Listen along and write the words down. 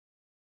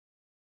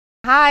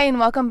Hi, and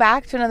welcome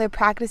back to another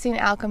Practicing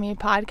Alchemy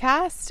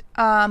podcast.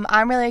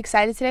 I'm really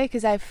excited today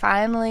because I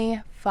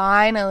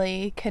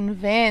finally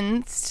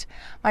convinced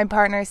my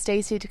partner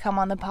Stacy to come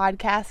on the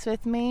podcast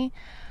with me.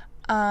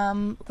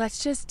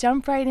 Let's just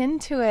jump right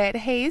into it.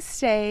 Hey,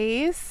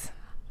 Stace.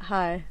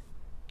 Hi.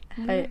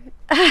 How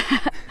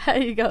are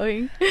you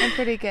going? I'm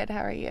pretty good.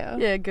 How are you?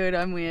 Yeah, good.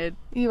 I'm weird.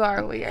 You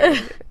are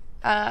weird.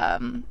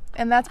 And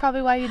that's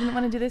probably why you didn't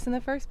want to do this in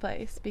the first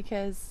place,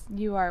 because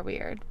you are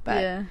weird.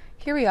 But yeah.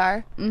 Here we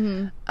are.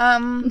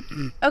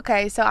 Mm-hmm.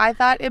 Okay, so I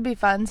thought it'd be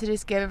fun to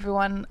just give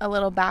everyone a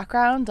little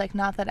background. Like,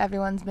 not that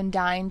everyone's been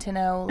dying to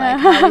know, like,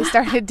 how we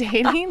started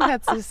dating.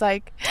 That's just,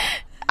 like,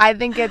 I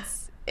think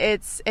it's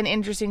an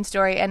interesting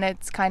story, and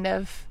it's kind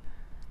of,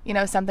 you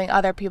know, something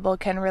other people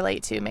can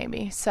relate to,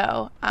 maybe.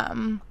 So,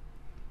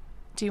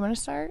 do you want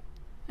to start?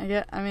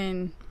 I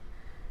mean,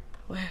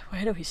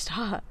 where do we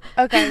start?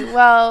 Okay,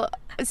 well,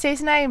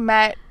 Stacey and I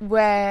met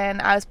when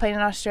I was playing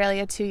in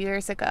Australia 2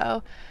 years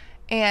ago.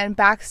 And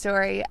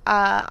backstory,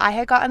 I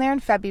had gotten there in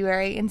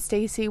February, and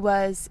Stacey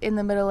was in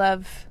the middle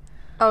of...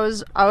 I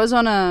was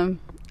on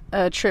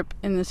a trip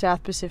in the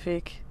South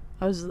Pacific.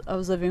 I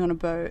was living on a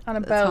boat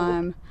at the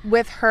time.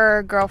 With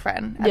her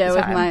girlfriend at the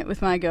time. Yeah,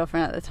 with my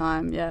girlfriend at the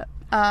time, yeah.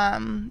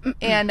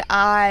 And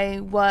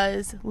I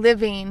was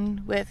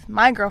living with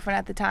my girlfriend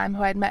at the time,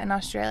 who I had met in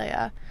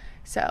Australia.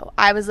 So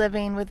I was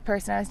living with the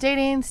person I was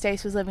dating.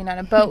 Stace was living on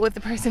a boat with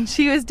the person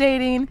she was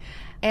dating.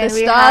 And the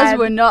stars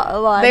were not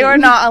aligned. They were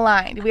not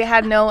aligned. We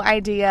had no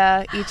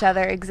idea each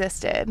other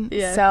existed.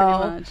 Yeah, so,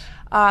 pretty much.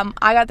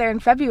 I got there in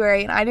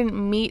February, and I didn't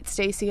meet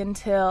Stacy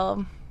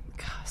until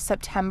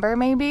September,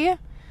 maybe.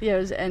 Yeah, it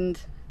was end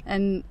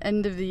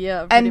of the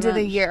year. End of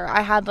the year.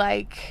 I had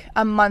like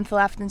a month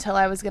left until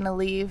I was going to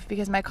leave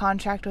because my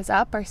contract was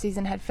up. Our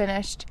season had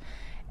finished.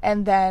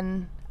 And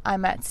then I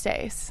met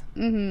Stace.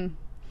 Mm-hmm.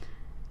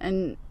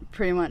 And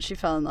pretty much she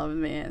fell in love with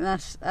me, and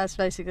that's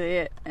basically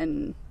it.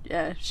 And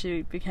yeah,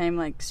 she became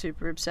like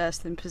super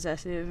obsessed and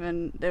possessive,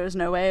 and there was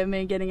no way of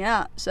me getting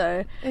out.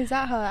 So is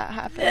that how that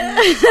happened?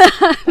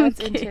 That's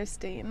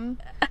interesting.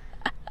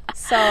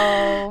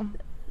 So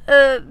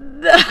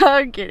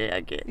I get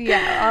it.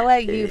 Yeah, I'll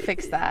let you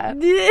fix that.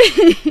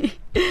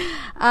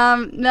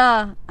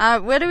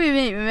 Where do we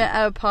meet? We met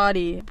at a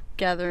party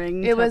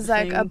gathering. It was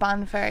like a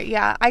bonfire.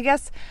 Yeah, I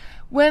guess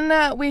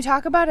when we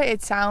talk about it,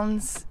 it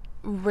sounds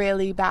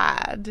really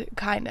bad,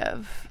 kind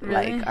of.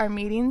 Really? Like our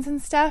meetings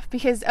and stuff,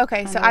 because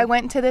I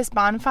went to this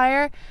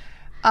bonfire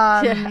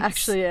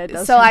it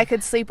does. So I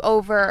could sleep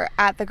over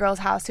at the girl's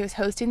house who was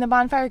hosting the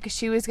bonfire, because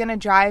she was going to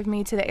drive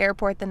me to the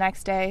airport the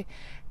next day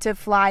to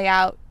fly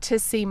out to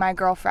see my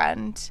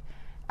girlfriend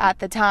at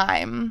the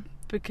time,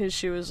 because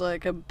she was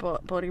like a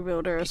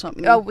bodybuilder or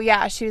something. Oh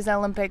yeah, she was an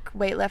Olympic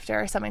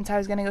weightlifter or something, so I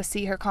was going to go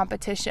see her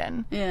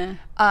competition. Yeah.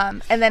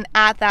 And then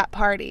at that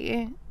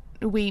party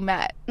we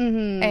met,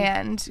 mm-hmm.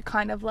 and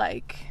kind of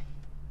like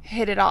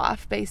hit it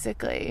off,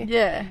 basically.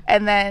 Yeah.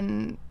 And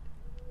then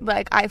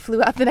like I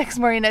flew out the next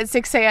morning at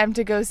 6 a.m.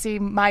 to go see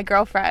my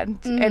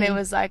girlfriend, mm-hmm. and it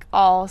was like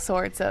all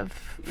sorts of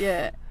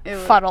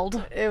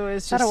fuddled. It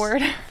was just... Is that a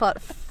word?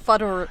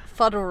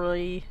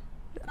 Fuddlery.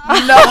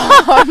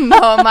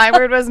 No, my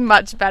word was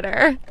much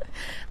better.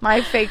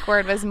 My fake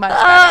word was much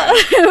better.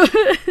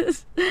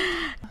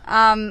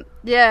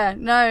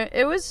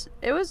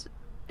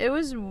 It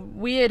was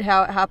weird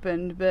how it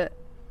happened, but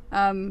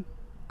I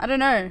don't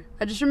know.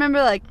 I just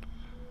remember like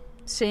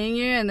seeing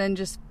you, and then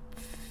just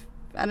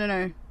I don't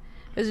know.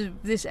 There's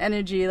this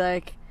energy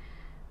like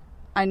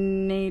I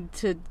need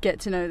to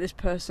get to know this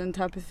person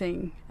type of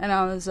thing, and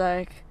I was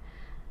like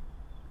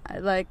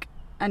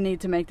I need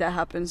to make that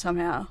happen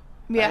somehow.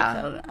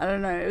 Yeah. Like, I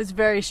don't know. It was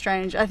very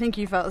strange. I think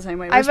you felt the same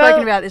way. We've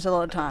spoken about this a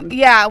lot of times.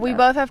 Yeah, we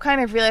both have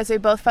kind of realized we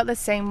both felt the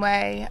same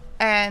way.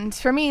 And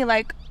for me,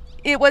 like,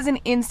 it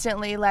wasn't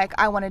instantly like,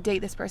 I want to date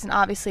this person.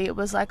 Obviously, it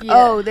was like,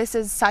 oh, this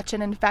is such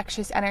an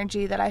infectious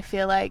energy that I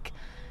feel like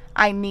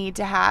I need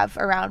to have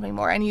around me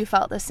more. And you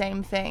felt the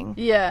same thing.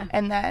 Yeah.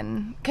 And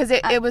then, because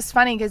it was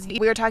funny, because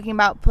we were talking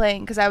about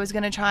playing, because I was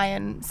going to try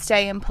and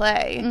stay and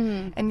play.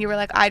 Mm-hmm. And you were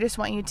like, I just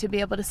want you to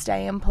be able to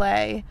stay and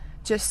play,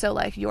 just so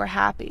like you're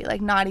happy,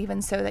 like not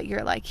even so that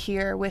you're like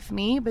here with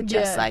me, but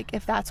just like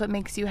if that's what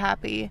makes you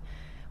happy,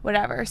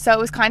 whatever. So it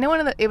was kind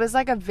of it was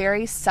like a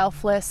very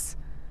selfless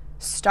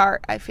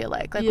start, I feel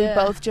like we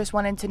both just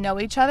wanted to know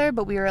each other,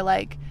 but we were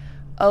like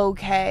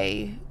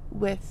okay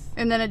with,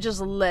 and then it just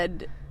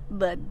led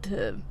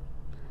to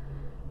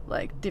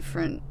like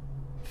different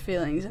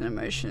feelings and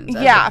emotions.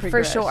 Yeah,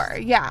 for sure.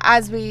 Yeah,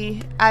 as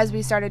we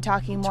started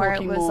talking more,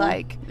 it was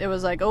like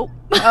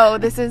oh,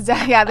 this is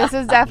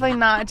definitely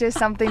not just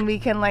something we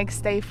can like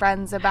stay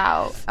friends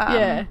about.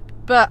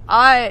 But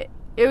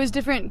it was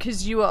different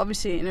because you were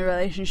obviously in a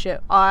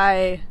relationship.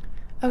 I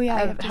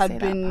had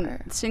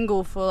been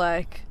single for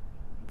like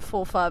 4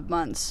 or 5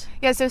 months.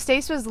 Yeah, so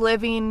Stace was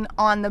living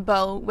on the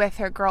boat with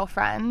her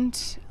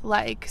girlfriend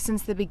like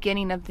since the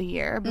beginning of the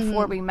year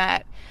before we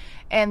met,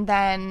 and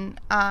then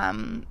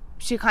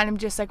she kind of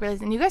just like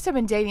realized, and you guys have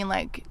been dating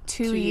like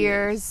 2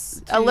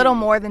 years, a little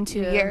more than 2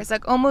 years,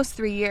 like almost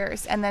 3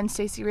 years. And then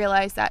Stacey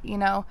realized that, you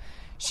know,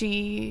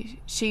 she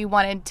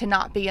wanted to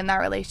not be in that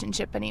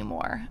relationship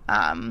anymore.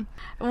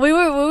 We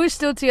were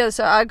still together.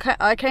 So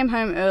I came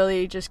home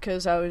early just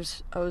because I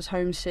was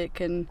homesick,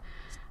 and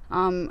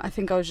I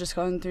think I was just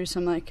going through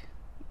some like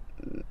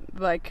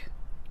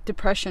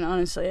depression.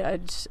 Honestly, I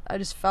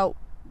just felt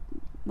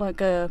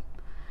like a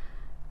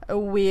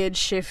weird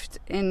shift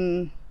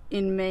in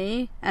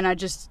me, and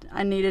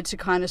I needed to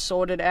kind of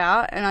sort it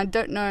out. And I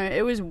don't know,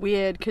 it was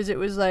weird because it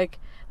was like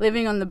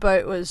living on the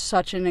boat was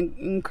such an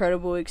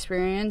incredible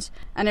experience,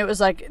 and it was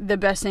like the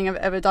best thing I've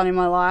ever done in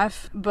my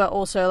life, but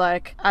also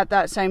like at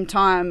that same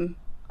time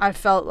I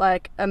felt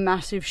like a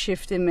massive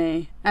shift in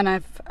me, and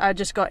I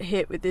just got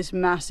hit with this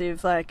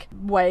massive like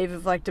wave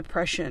of like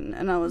depression,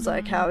 and I was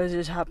like, how is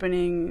this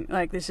happening?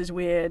 Like, this is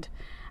weird.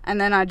 And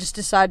then I just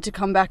decided to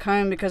come back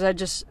home because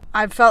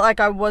I felt like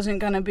I wasn't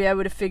going to be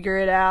able to figure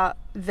it out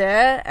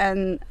there,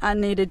 and I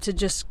needed to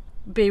just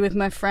be with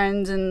my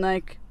friends and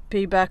like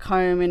be back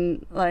home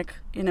and like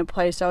in a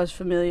place I was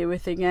familiar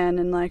with again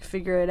and like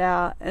figure it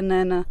out. And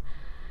then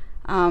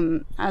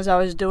as I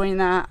was doing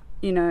that,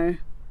 you know,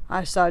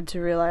 I started to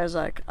realize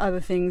like other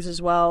things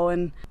as well.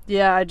 And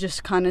yeah, I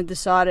just kind of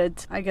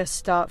decided, I guess,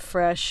 start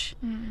fresh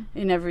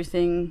in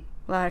everything,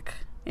 like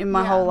in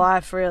my whole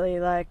life really.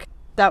 Like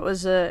that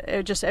was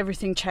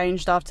everything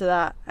changed after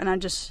that, and I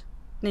just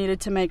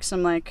needed to make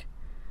some like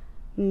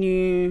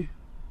new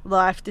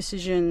life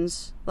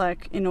decisions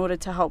like in order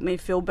to help me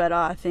feel better,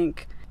 I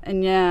think.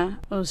 And yeah,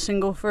 I was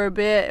single for a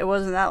bit. It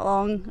wasn't that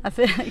long. I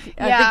think it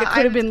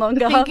could have been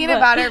longer. Thinking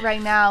about it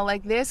right now,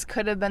 like this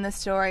could have been the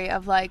story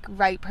of like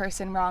right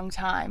person, wrong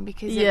time,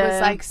 because it was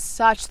like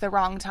such the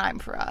wrong time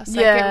for us.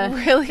 Like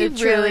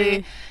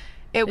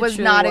it was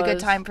not a good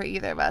time for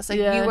either of us. Like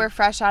you were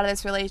fresh out of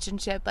this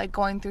relationship, like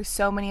going through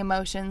so many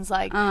emotions.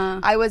 Like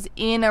I was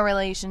in a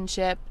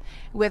relationship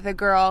with a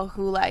girl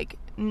who like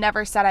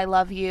never said I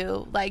love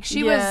you. Like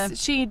she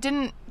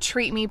didn't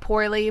treat me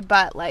poorly,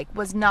 but like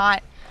was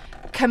not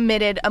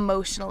committed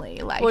emotionally.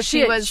 Like, well,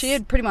 she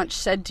had pretty much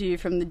said to you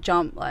from the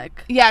jump,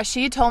 like, yeah,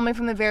 she told me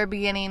from the very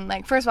beginning,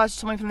 like, first of all, she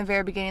told me from the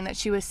very beginning that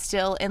she was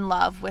still in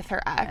love with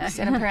her ex,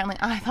 and apparently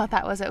I thought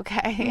that was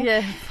okay.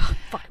 Yeah.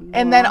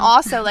 And then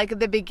also, like, at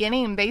the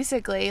beginning,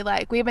 basically,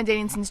 like, we had been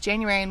dating since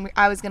January, and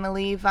I was gonna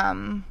leave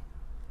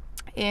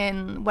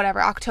in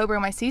whatever October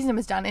my season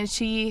was done, and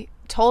she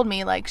told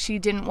me like she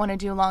didn't want to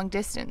do long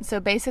distance. So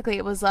basically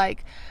it was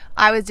like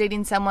I was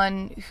dating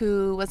someone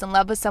who was in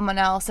love with someone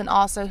else and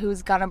also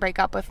who's gonna break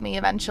up with me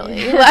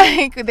eventually.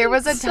 Like there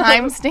was a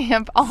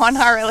timestamp on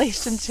our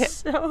relationship.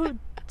 So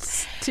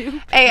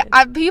stupid. Hey,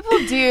 people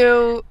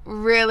do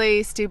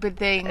really stupid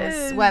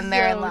things when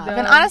they're in love,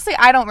 and honestly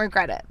I don't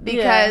regret it,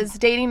 because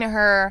dating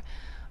her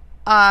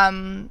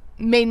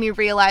made me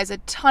realize a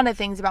ton of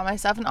things about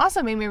myself, and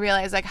also made me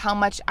realize like how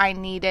much I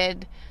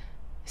needed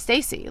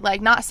Stacey.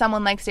 Like not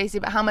someone like Stacey,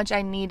 but how much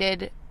I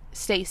needed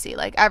Stacey.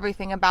 Like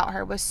everything about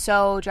her was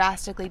so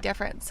drastically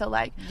different. So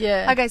like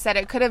I said,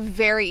 it could have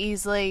very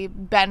easily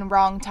been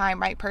wrong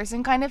time, right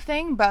person kind of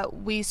thing,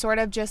 but we sort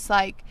of just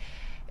like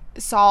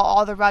saw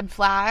all the red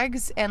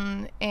flags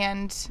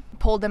and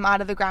pulled them out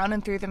of the ground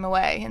and threw them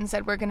away and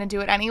said we're gonna do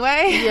it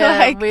anyway. Yeah.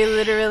 Like, we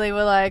literally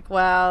were like,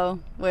 wow,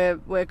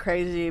 we're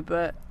crazy,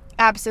 but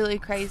absolutely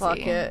crazy. Fuck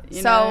it,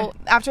 so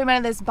after we met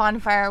at this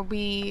bonfire,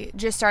 we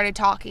just started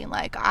talking,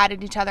 like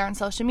added each other on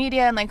social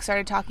media and like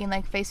started talking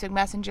like Facebook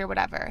Messenger,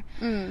 whatever.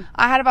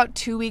 I had about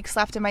 2 weeks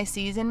left in my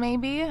season,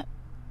 maybe a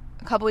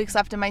couple weeks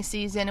left in my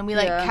season, and we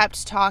like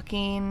kept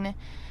talking,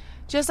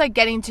 just like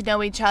getting to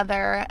know each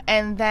other.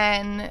 And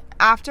then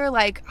after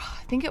like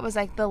I think it was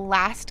like the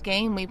last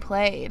game we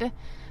played,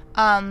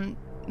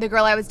 the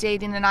girl I was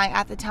dating and I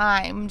at the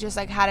time just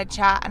like had a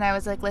chat, and I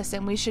was like,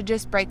 listen, we should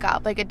just break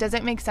up. Like it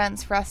doesn't make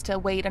sense for us to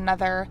wait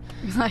another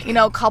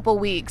couple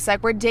weeks.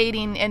 Like we're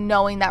dating and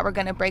knowing that we're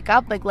gonna break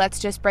up, like let's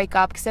just break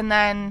up. And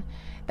then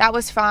that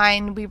was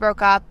fine, we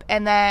broke up.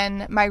 And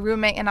then my other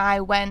roommate and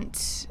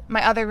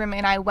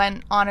I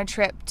went on a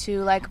trip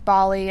to like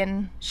Bali,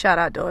 and shout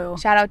out Doyle,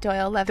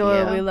 love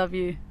Doyle, you, we love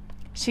you.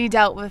 She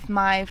dealt with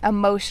my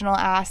emotional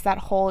ass that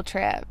whole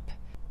trip.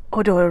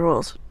 Oh, Doyle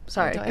rules.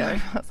 Sorry.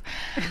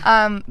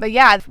 But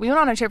yeah, we went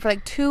on a trip for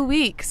like 2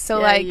 weeks. So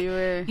like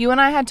you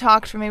and I had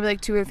talked for maybe like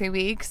 2 or 3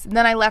 weeks. And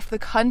then I left the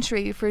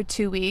country for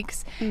 2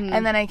 weeks.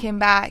 And then I came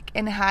back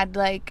and had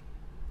like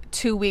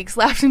 2 weeks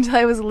left until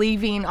I was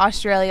leaving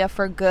Australia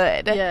for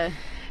good. Yeah.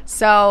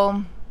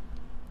 So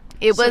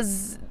it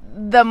was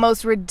the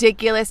most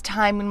ridiculous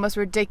time and most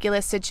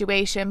ridiculous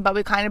situation. But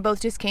we kind of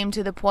both just came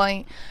to the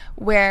point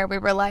where we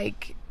were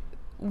like,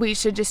 we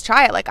should just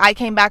try it. Like I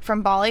came back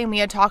from Bali and we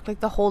had talked like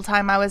the whole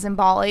time I was in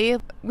Bali.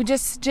 We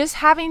just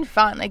having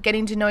fun, like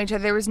getting to know each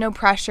other. There was no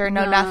pressure,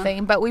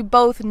 nothing, but we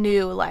both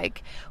knew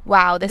like,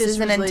 wow, this is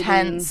an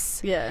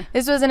intense,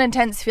 this was an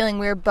intense feeling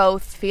we were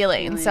both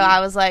feeling. So I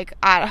was like,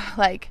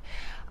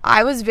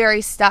 I was very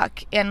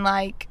stuck in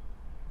like,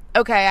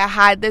 okay, I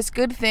had this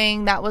good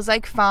thing that was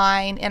like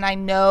fine, and I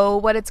know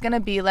what it's gonna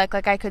be like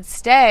I could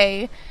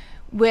stay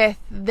with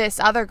this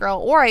other girl,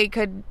 or I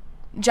could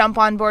jump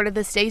on board of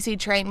the Stacy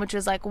train, which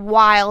was like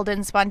wild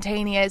and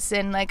spontaneous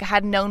and like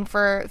had known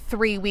for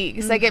 3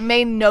 weeks. Like it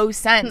made no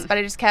sense, but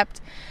I just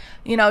kept,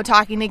 you know,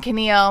 talking to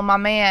Keneal, my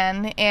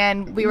man,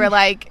 and we were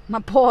like, my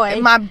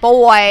boy,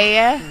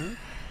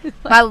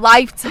 my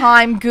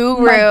lifetime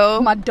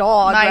guru, my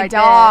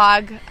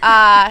dog,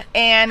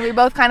 and we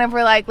both kind of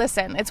were like,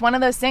 listen, it's one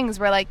of those things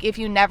where like if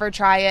you never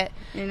try it,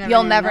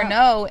 you'll never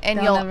know,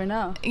 and you'll never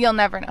know. You'll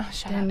never know.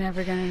 They're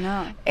never gonna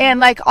know. And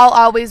like I'll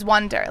always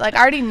wonder. Like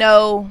I already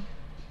know,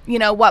 you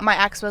know, what my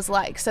ex was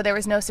like, so there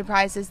was no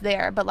surprises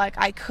there. But like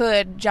I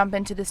could jump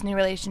into this new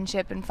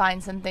relationship and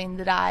find something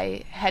that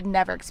I had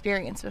never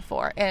experienced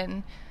before,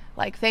 and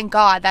like thank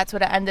God that's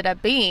what it ended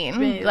up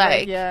being.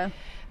 Like yeah.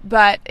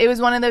 But it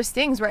was one of those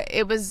things where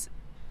it was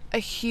a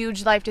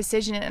huge life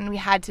decision, and we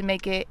had to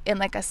make it in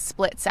like a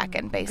split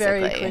second,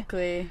 basically. Very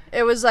quickly.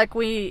 It was like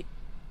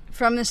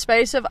from the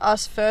space of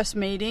us first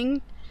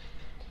meeting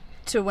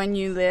to when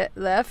you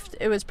left,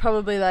 it was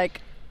probably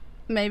like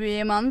maybe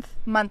a month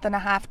and a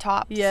half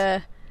tops. Yeah.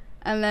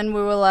 And then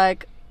we were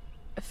like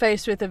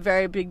faced with a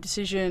very big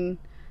decision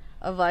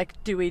of like,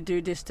 do we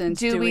do distance?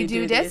 Do we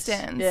do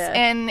distance? Yeah.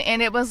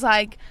 And it was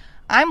like,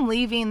 I'm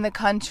leaving the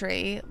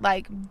country,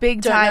 like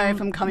big time. Don't know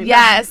if I'm coming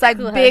back. Yes, like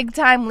big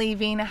time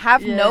leaving. I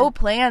have no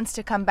plans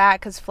to come back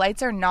because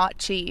flights are not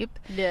cheap.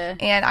 Yeah.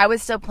 And I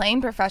was still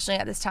playing professionally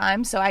at this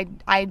time, so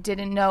I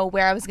didn't know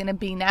where I was going to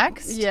be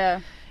next.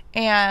 Yeah.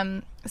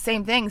 And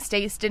same thing,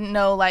 Stace didn't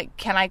know, like,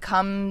 can I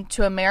come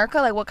to America?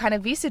 Like, what kind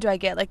of visa do I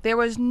get? Like, there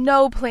was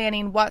no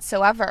planning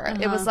whatsoever.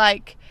 It was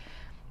like,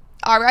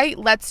 all right,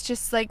 let's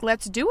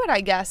do it,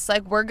 I guess.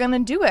 Like, we're gonna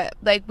do it.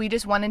 Like, we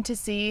just wanted to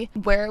see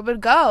where it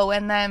would go.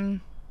 And then,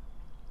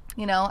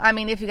 you know, I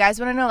mean, if you guys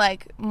want to know,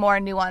 like,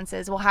 more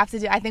nuances, I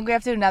think we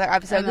have to do another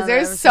episode, because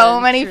there's so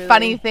many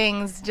funny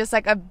things just,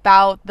 like,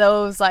 about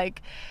those,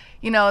 like,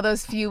 you know,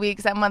 those few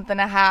weeks, that month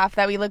and a half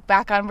that we look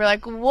back on, we're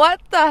like,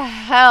 what the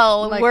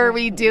hell were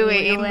we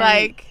doing?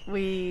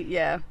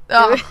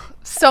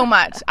 So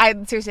much.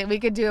 Seriously, we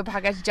could do a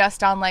podcast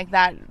just on, like,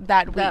 that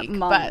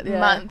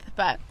month.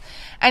 But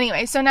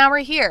anyway, so now we're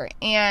here,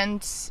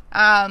 and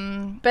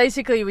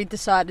basically we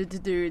decided to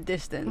do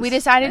distance. We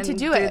decided to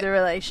do the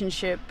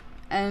relationship,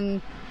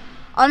 and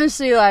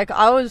honestly, like,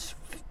 I was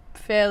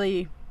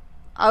fairly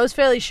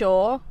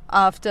sure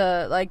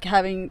after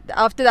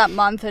that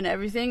month and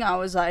everything. I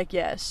was like,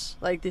 yes,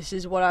 like, this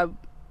is what I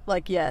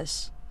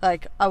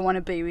want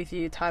to be with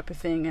you type of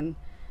thing. And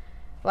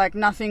like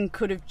nothing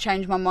could have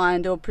changed my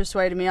mind or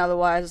persuaded me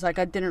otherwise. Like,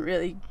 I didn't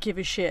really give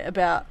a shit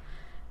about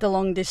the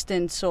long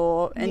distance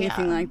or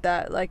anything like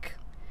that. Like,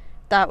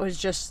 that was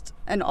just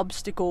an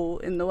obstacle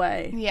in the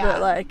way. Yeah.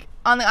 But like,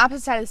 on the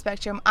opposite side of the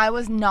spectrum, I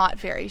was not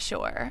very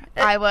sure.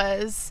 I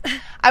was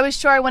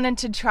sure I wanted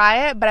to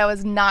try it, but I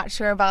was not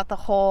sure about the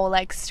whole,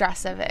 like,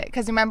 stress of it.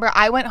 Because remember,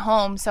 I went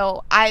home,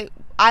 so I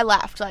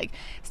left. Like,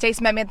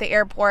 Stace met me at the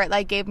airport,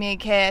 like, gave me a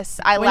kiss.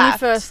 When you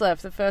first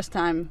left, the first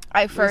time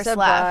I first left,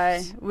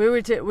 bye. We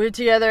were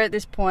together at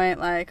this point,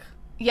 like.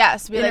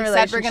 Yes, we like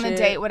said we're gonna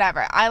date,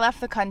 whatever. I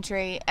left the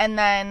country, and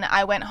then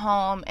I went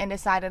home and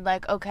decided,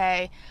 like,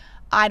 okay,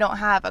 I don't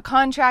have a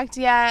contract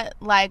yet,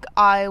 like,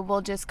 I will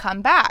just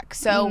come back.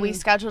 So we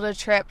scheduled a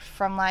trip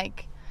from,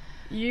 like,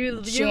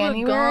 you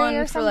January were gone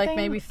or for, like,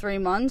 maybe 3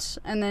 months,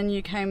 and then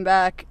you came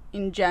back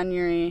in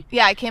January.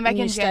 Yeah, I came back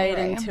in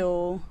January.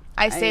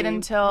 I stayed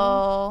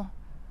until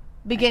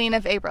beginning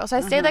of April. So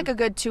I stayed, like, a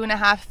good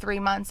 2.5, 3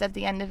 months at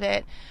the end of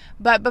it.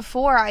 But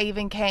before I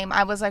even came,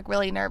 I was, like,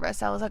 really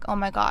nervous. I was like, oh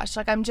my gosh,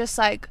 like, I'm just,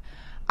 like,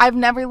 I've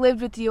never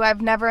lived with you.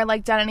 I've never,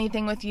 like, done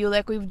anything with you.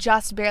 Like, we've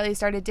just barely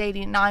started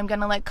dating. Now I'm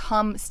going to, like,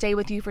 come stay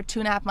with you for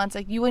 2.5 months,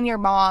 like, you and your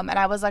mom. And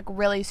I was, like,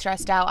 really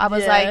stressed out. I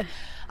was like,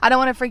 I don't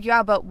want to freak you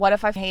out, but what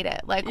if I hate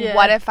it? Like,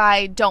 what if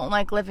I don't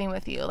like living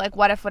with you? Like,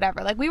 what if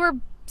whatever? Like, we were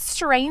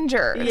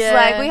strangers. Yeah.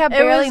 Like, we had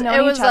barely known each other.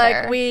 It was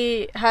like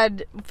we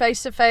had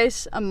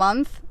face-to-face a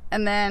month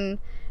and then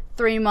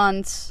 3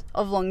 months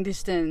of long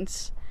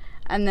distance.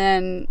 And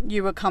then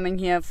you were coming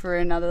here for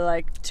another,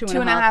 like,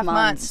 2.5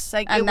 months.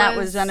 Like, and that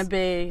was going to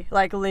be,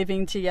 like,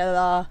 living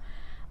together,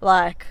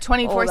 like,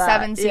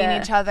 24/7, seeing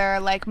each other,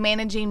 like,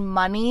 managing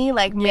money,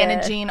 like,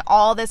 managing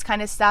all this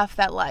kind of stuff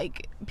that,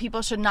 like,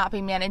 people should not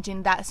be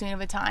managing that soon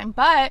of a time.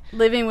 But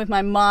living with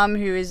my mom,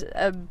 who is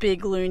a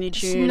big Looney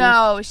Tune.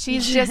 No,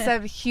 she's just a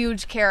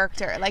huge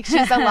character. Like,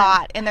 she's a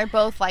lot. And they're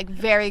both, like,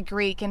 very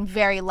Greek and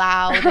very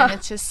loud. And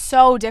it's just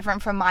so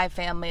different from my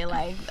family.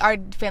 Like, our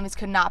families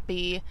could not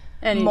be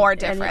more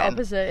different. Any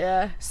opposite,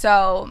 yeah.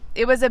 So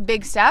it was a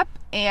big step,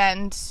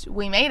 and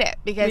we made it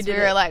because we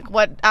were like,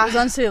 what? It was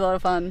honestly a lot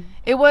of fun.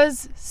 It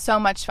was so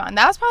much fun.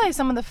 That was probably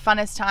some of the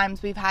funnest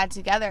times we've had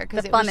together,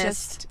 because it was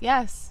just,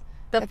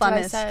 the funnest. What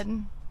I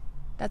said.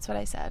 That's what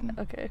I said.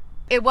 Okay.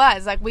 It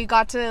was like we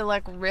got to,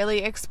 like, really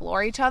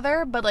explore each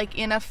other, but, like,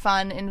 in a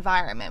fun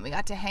environment. We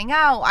got to hang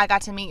out. I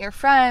got to meet your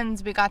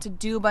friends. We got to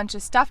do a bunch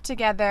of stuff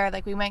together.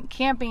 Like, we went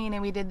camping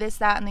and we did this,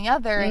 that, and the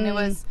other, and it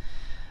was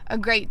a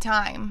great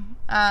time.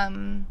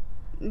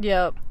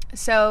 Yep.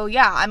 So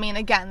yeah, I mean,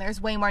 again, there's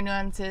way more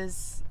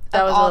nuances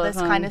of all this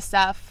kind of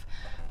stuff.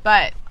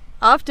 But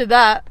after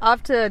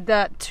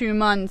that 2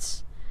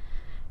 months,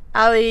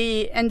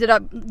 Ali ended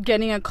up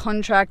getting a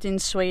contract in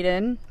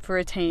Sweden for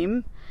a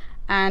team,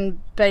 and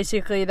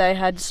basically they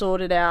had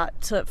sorted out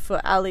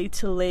for Ali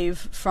to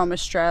leave from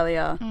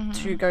Australia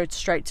to go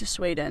straight to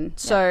Sweden.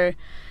 So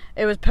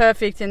it was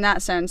perfect in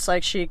that sense.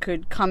 Like, she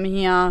could come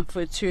here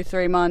for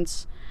 2-3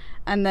 months,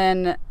 and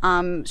then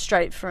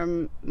straight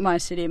from my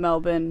city,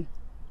 Melbourne,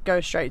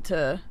 go straight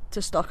to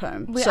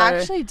Stockholm. We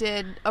actually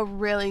did a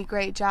really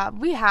great job.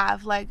 We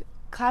have, like,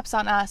 claps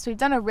on us. We've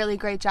done a really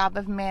great job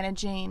of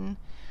managing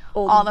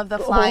all of the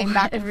flying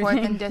back and forth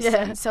in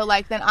distance. Yeah. So,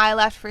 like, then I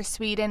left for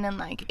Sweden in,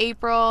 like,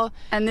 April.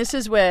 And this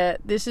is where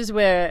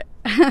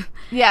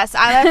yes,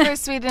 I left for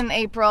Sweden in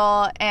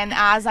April, and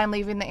as I'm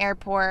leaving the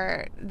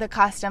airport, the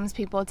customs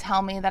people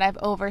tell me that I've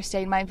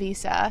overstayed my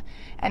visa,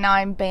 and now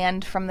I'm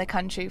banned from the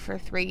country for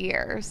 3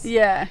 years.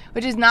 Yeah.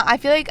 Which is not, I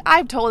feel like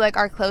I've told, like,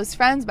 our close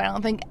friends, but I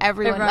don't think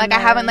everyone like, knows.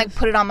 I haven't, like,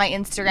 put it on my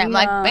Instagram,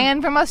 like,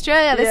 banned from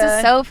Australia. This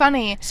is so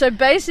funny. So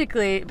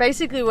basically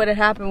what had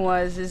happened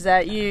is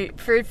that you,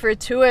 for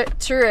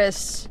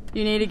tourists,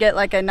 you need to get,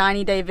 like, a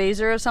 90-day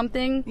visa or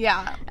something.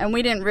 Yeah. And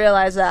we didn't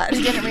realize that.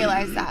 We didn't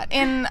realize that.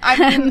 And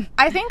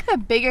I think the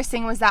biggest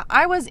thing was that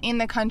I was in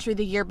the country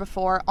the year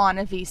before on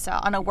a visa,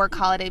 on a work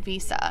holiday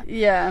visa.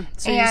 Yeah.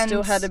 So you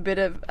still had a bit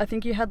of, I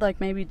think you had, like,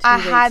 maybe 2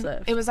 weeks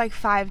left. It was, like,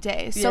 5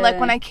 days. So, like,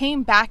 when I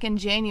came back in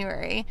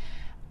January,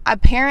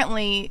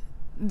 apparently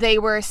they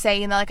were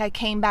saying that, like, I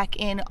came back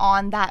in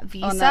on that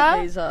visa. On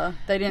that visa.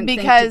 They didn't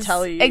think to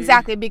tell you.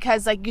 Exactly,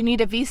 because, like, you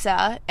need a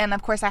visa, and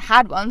of course I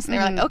had one, so they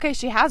were like, okay,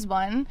 she has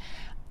one.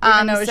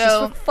 Even though it was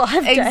just for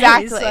 5 days.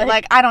 Exactly.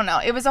 Like, I don't know.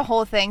 It was a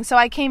whole thing. So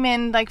I came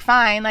in, like,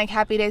 fine, like,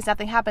 happy days,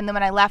 nothing happened. Then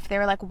when I left, they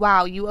were like,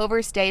 wow, you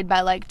overstayed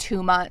by, like,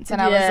 2 months.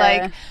 And I was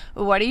like,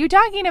 what are you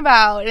talking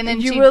about? And then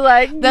you were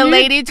like, the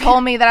lady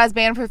told me that I was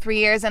banned for 3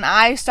 years, and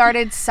I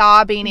started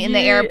sobbing in the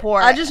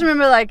airport. I just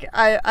remember, like,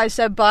 I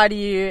said bye to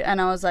you,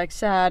 and I was, like,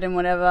 sad and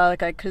whatever. Like,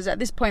 because at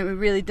this point, we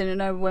really didn't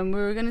know when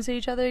we were going to see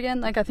each other again.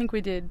 Like, I think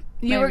we did.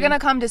 You were going to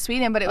come to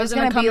Sweden, but it was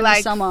going to be,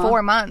 like,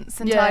 4 months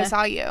until I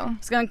saw you. It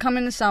was going to come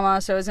in the summer,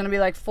 so it was going to be,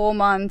 like, 4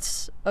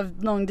 months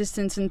of long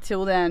distance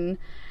until then.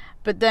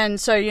 But then,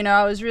 so, you know,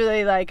 I was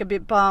really, like, a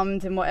bit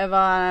bummed and whatever,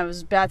 and I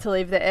was about to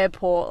leave the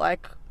airport,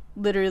 like,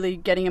 literally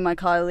getting in my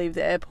car to leave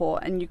the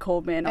airport, and you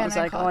called me, and I was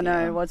like, oh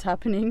no, what's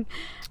happening?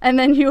 And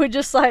then you were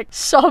just, like,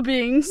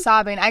 sobbing.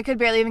 I could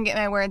barely even get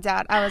my words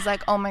out. I was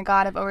like, oh my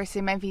God, I've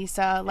overstayed my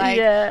visa.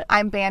 Like,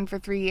 I'm banned for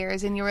 3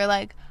 years. And you were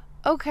like,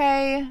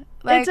 okay.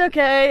 Like, it's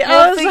okay.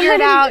 We'll figure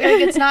it out.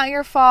 Like, it's not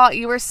your fault.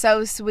 You were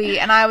so sweet.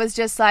 And I was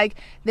just like,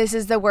 this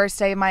is the worst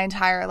day of my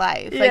entire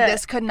life. Like,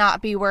 this could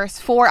not be worse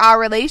for our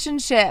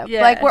relationship.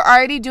 Yeah. Like, we're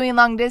already doing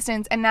long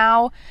distance, and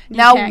now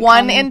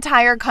one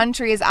entire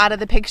country is out of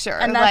the picture.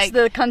 And that's, like,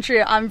 the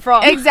country I'm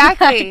from.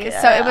 Exactly.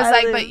 So it was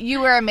like, but you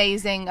were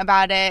amazing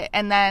about it.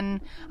 And then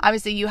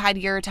obviously you had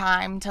your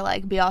time to,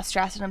 like, be all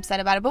stressed and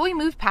upset about it. But we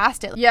moved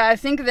past it. Yeah, I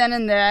think then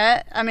and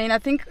there, I mean, I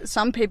think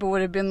some people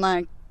would have been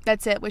like,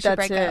 that's it, we should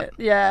break up.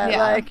 Yeah,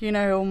 like, you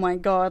know, oh my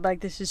God, like,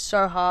 this is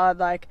so hard,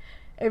 like,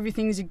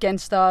 everything's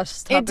against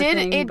us type of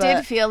thing. It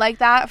did feel like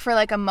that for,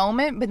 like, a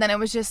moment, but then it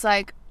was just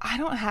like, I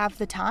don't have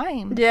the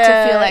time to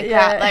feel like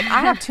that. Like,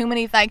 I have too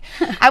many, like,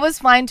 I was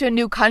flying to a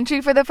new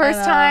country for the first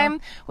time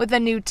with a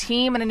new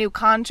team and a new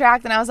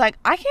contract, and I was like,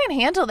 I can't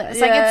handle this.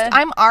 Like,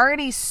 I'm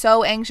already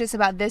so anxious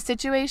about this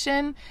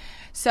situation.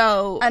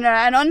 So I know,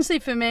 and honestly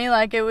for me,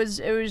 like, it was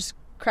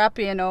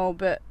crappy and all,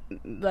 but,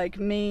 like,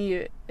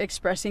 me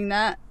expressing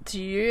that to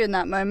you in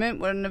that moment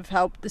wouldn't have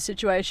helped the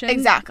situation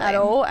at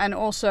all. And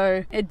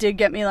also it did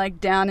get me, like,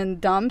 down in the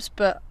dumps,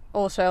 but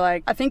also,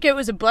 like, I think it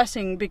was a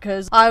blessing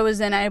because I was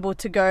then able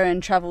to go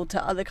and travel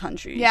to other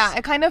countries. Yeah,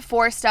 it kind of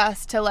forced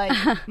us to,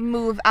 like,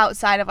 move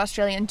outside of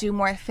Australia and do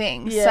more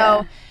things.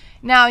 So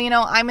now, you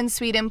know, I'm in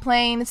Sweden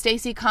playing.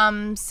 Stacey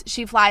comes,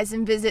 she flies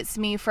and visits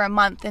me for a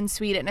month in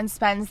Sweden and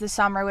spends the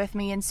summer with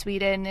me in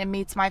Sweden and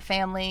meets my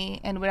family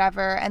and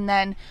whatever. And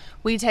then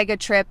we take a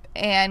trip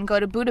and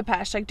go to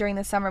Budapest. Like, during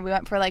the summer, we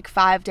went for, like,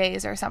 5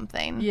 days or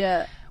something.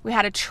 Yeah. We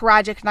had a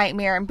tragic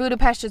nightmare in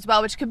Budapest as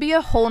well, which could be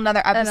a whole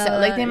nother episode.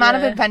 Like, the amount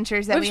of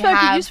adventures that we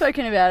have. You've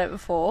spoken about it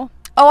before.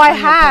 Oh, I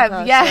have,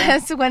 podcast,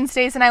 yes. So. When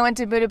Stace and I went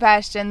to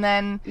Budapest, and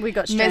then we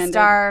got stranded.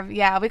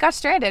 We got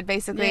stranded,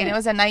 basically, and it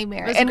was a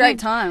nightmare. It was a great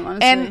time,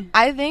 honestly. And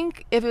I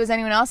think if it was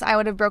anyone else, I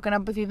would have broken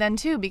up with you then,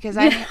 too, because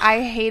I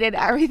hated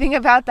everything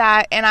about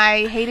that, and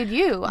I hated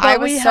you. I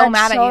was so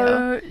mad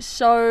at you.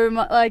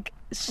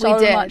 So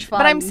much fun.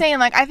 But I'm saying,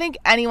 like, I think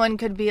anyone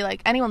could be,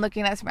 like, anyone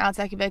looking at us from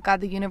outside could be like,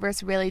 God, the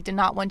universe really did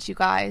not want you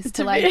guys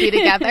to, like, be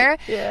together.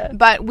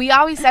 But we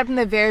always said from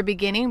the very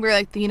beginning, we were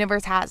like, the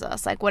universe has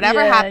us. Like,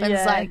 whatever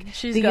happens, like,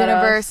 the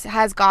universe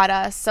has got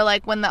us. So,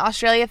 like, when the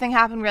Australia thing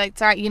happened, we are like,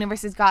 it's all right,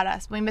 universe has got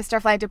us. When we missed our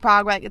flight to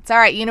Prague, we're like, it's all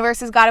right, universe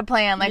has got a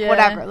plan. Like,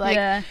 whatever.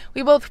 Like,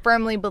 we both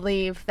firmly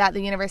believe that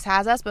the universe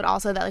has us, but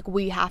also that, like,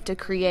 we have to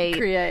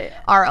create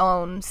our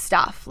own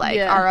stuff. Like,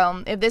 our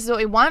own, if this is what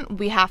we want,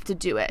 we have to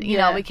do it. You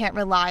know, we can't really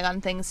rely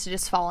on things to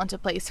just fall into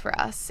place for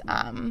us.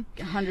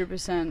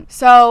 100%.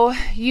 So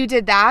you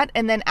did that,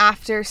 and then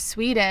after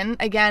Sweden,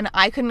 again,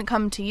 I couldn't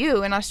come to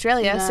you in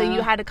Australia, so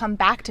you had to come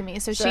back to me.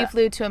 So she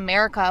flew to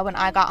America when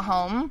I got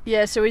home.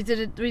 Yeah, so we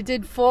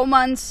did 4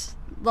 months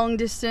long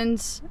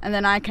distance, and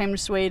then I came to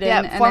Sweden.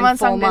 Yeah, and 4 then months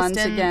 4 long months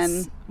distance,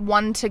 again.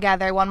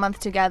 1 month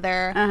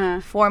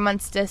together, 4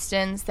 months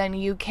distance. Then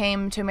you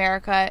came to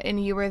America,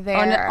 and you were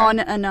there on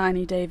a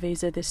 90-day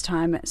visa this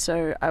time,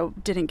 so I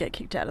didn't get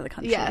kicked out of the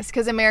country. Yes,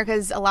 because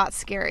America's a lot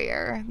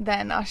scarier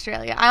than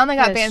Australia. I only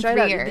got banned for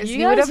up. years.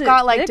 You would have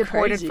got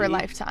deported crazy. for a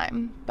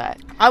lifetime, but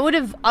I would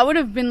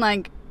have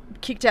been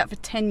kicked out for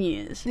 10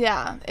 years.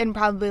 Yeah, and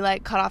probably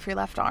cut off your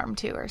left arm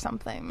too or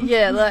something.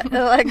 Yeah,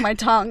 like my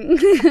tongue.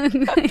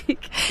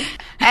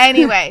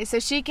 Anyway, so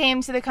she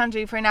came to the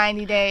country for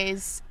 90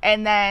 days,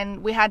 and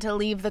then we had to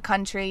leave the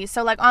country.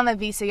 So on the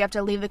visa, you have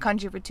to leave the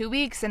country for 2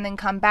 weeks and then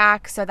come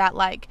back so that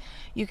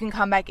you can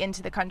come back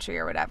into the country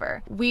or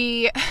whatever.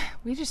 We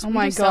just so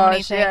many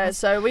things. Yeah.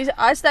 So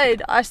I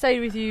stayed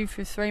with you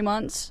for 3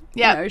 months.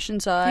 Yeah, in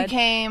Oceanside. You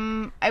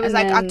came. It was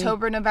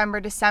October,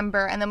 November,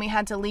 December, and then we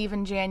had to leave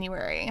in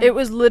January. It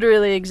was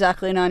literally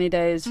exactly 90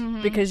 days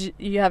because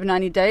you have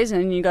 90 days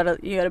and you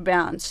gotta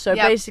bounce. So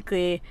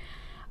basically,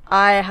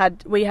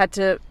 we had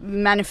to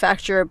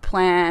manufacture a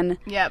plan.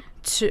 Yep.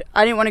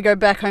 I didn't want to go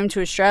back home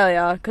to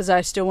Australia because I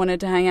still wanted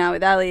to hang out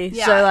with Ali.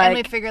 Yeah, so and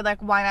we figured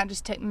why not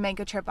just make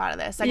a trip out of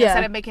this?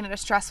 Instead of making it a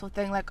stressful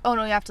thing, oh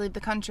no, you have to leave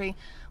the country.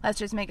 Let's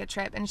just make a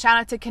trip. And shout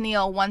out to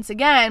Keneal once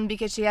again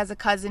because she has a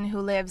cousin who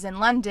lives in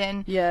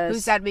London. Yes. Who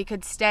said we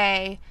could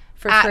stay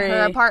at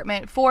her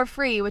apartment for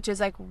free, which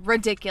is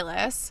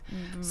ridiculous.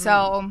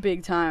 So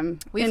big time.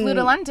 We flew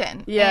to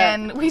London. Yeah.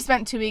 And we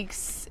spent 2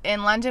 weeks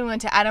in London. We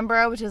went to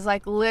Edinburgh, which is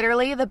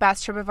literally the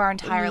best trip of our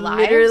entire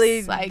lives.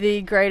 Literally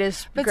the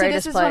greatest But see,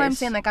 this is what I'm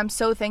saying. I'm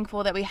so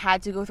thankful that we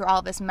had to go through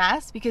all this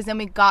mess because then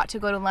we got to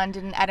go to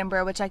London and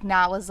Edinburgh, which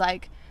now is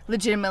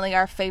legitimately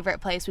our favorite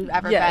place we've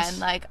ever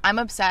been. I'm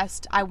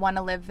obsessed. I want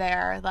to live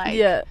there.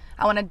 I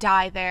want to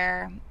die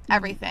there.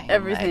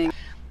 Everything.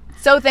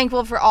 So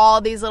thankful for all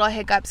these little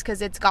hiccups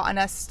because it's gotten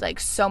us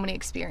so many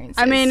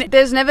experiences. I mean,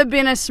 there's never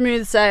been a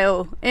smooth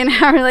sail in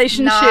our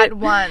relationship. Not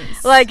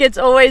once. It's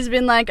always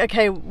been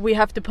okay, we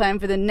have to plan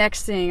for the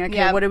next thing.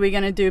 Okay, what are we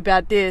going to do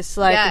about this?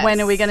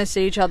 When are we going to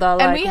see each other?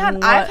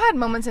 And I've had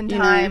moments in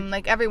time,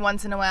 every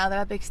once in a while that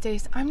I've big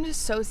Stace, I'm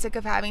just so sick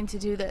of having to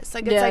do this.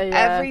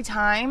 Every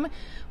time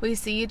we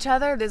see each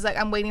other, there's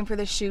I'm waiting for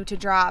the shoe to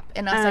drop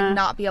and us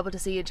not be able to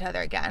see each other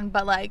again.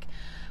 But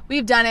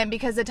we've done it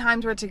because the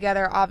times we're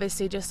together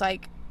obviously just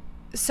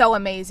so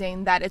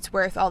amazing that it's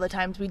worth all the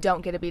times we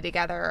don't get to be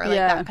together or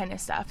that kind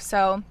of stuff.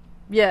 So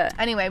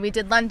anyway, we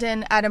did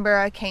London,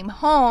 Edinburgh, came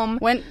home,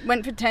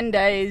 went for 10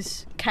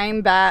 days,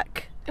 came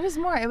back. It was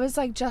more. It was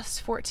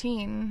just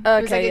 14.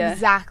 Okay, it was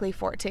exactly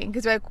 14.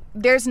 Because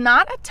there's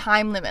not a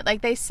time limit.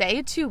 They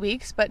say 2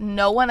 weeks, but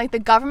no one, the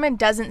government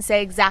doesn't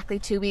say exactly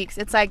 2 weeks.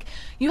 It's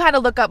you had to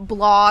look up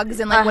blogs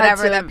and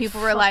whatever that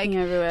people were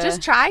everywhere.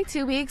 Just try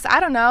 2 weeks. I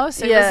don't know.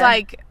 So it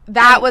was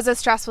that was a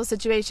stressful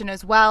situation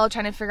as well,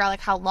 trying to figure out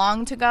how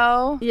long to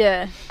go.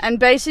 Yeah, and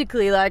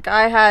basically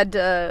I had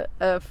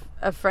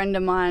a friend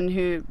of mine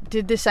who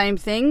did the same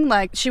thing.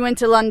 She went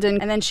to London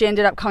and then she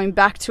ended up coming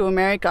back to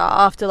America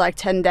after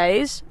 10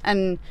 days,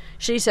 and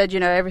she said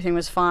everything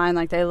was fine,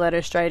 they let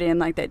her straight in,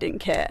 they didn't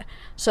care.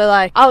 So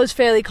I was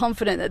fairly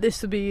confident that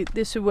this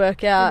would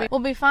work out. We'll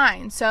be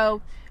fine.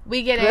 So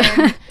we get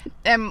in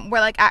and we're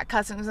at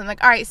customs and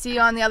all right, see you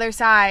on the other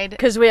side,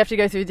 because we have to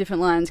go through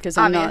different lines because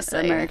I'm not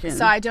American.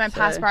 So I do my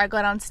passport, I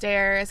go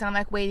downstairs and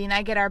I'm waiting,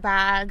 I get our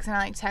bags and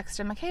I text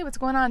her, I'm hey, what's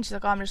going on? She's oh,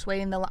 I'm just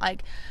waiting. The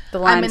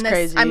line's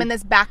crazy. I'm in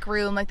this back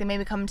room, they made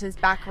me come into this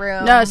back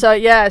room. No,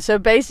 so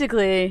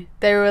basically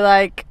they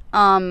were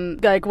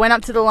went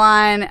up to the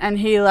line and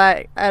he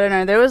I don't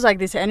know, there was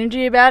this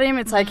energy about him.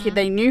 It's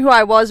they knew who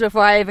I was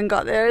before I even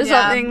got there or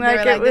something.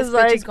 It was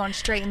this bitch is going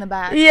straight in the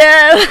back.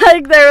 Yeah,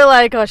 they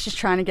were oh, she's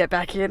trying to get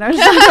back in. I was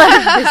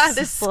just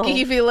this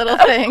skeevy little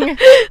thing.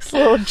 This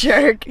little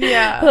jerk.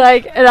 Yeah.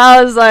 And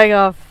I was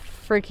oh,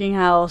 freaking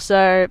hell.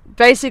 So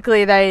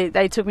basically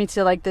they took me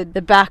to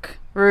the back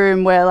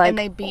room where and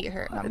they beat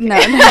her. No.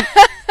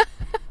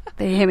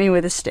 They hit me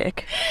with a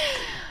stick.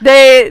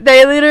 They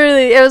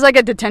literally, it was a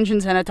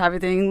detention center type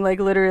of thing.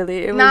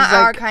 Literally, it was not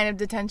our kind of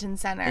detention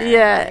center.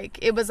 Yeah,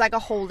 it was a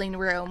holding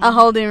room. A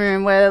holding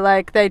room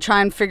where they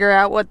try and figure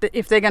out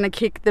if they're gonna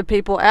kick the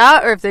people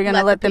out or if they're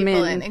gonna let them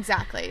in.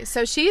 Exactly.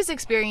 So she's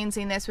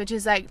experiencing this, which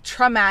is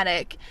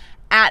traumatic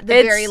at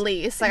the very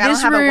least. I don't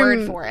have a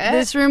word for it.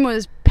 This room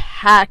was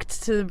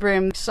packed to the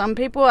brim. Some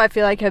people I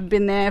feel have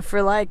been there for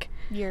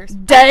years.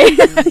 Days.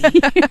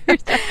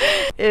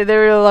 Yeah, there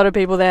were a lot of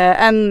people there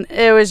and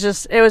it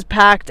was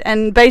packed,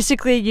 and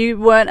basically you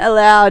weren't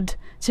allowed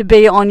to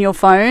be on your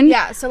phone.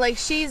 Yeah, so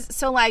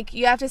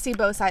you have to see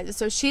both sides.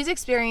 So she's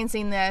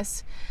experiencing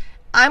this.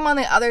 I'm on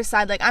the other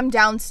side, I'm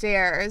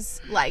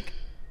downstairs,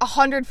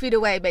 100 feet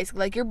away, basically.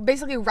 Like, you're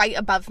basically right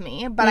above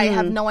me, but I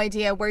have no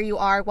idea where you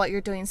are, what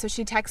you're doing. So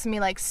she texts me,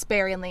 like,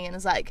 sparingly and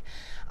is like,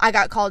 I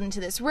got called into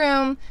this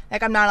room.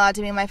 Like, I'm not allowed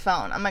to be on my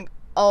phone. I'm like,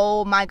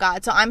 oh my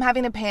God. So I'm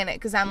having to panic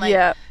because I'm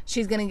like,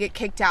 she's going to get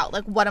kicked out.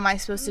 Like, what am I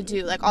supposed to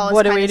do? Like, all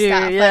this kind of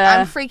stuff. Yeah. Like,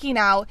 I'm freaking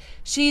out.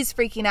 She's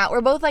freaking out.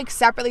 We're both, like,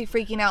 separately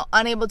freaking out,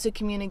 unable to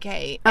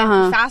communicate.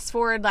 And fast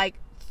forward, like,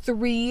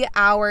 3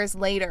 hours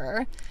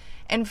later,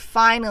 and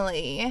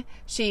finally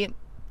she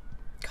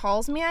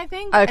calls me, I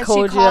think. I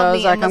called you. I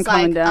was like, I'm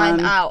coming down.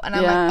 I'm out. And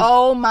I'm like,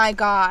 oh my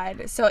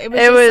God. So it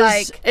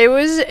was it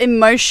was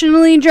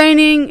emotionally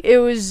draining. It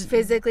was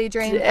physically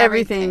draining.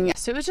 Everything.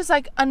 So it was just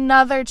like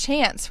another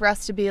chance for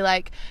us to be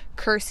like,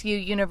 curse you,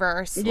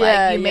 universe.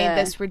 Like, you made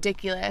this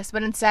ridiculous.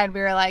 But instead we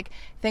were like,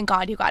 thank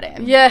God you got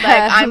in. Yeah.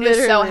 Like, I'm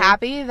just so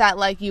happy that,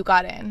 like, you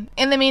got in.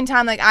 In the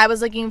meantime, like, I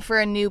was looking for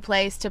a new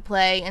place to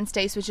play, and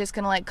Stace was just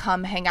gonna, like,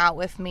 come hang out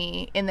with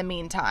me in the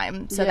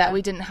meantime so that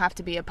we didn't have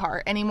to be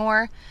apart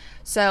anymore.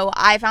 So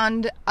I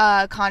found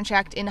a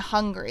contract in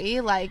Hungary.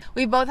 Like,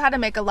 we both had to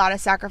make a lot of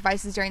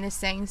sacrifices during this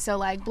thing. So,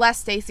 like, bless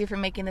Stacy for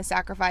making the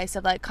sacrifice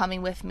of, like,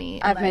 coming with me.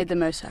 And, I've made the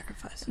most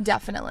sacrifices.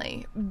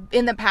 Definitely.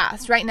 In the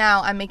past. Right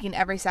now, I'm making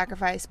every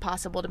sacrifice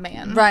possible to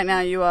man. Right now,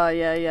 you are.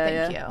 Yeah.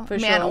 Thank you. For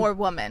man or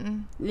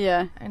woman.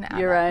 Yeah,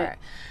 you're right. Part.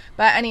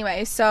 But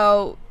anyway,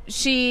 so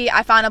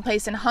I found a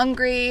place in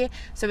Hungary.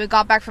 So we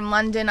got back from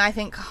London, I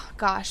think,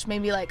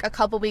 maybe like a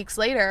couple weeks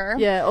later.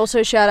 Yeah,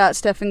 also shout out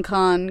Stefan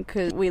Khan,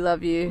 because we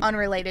love you.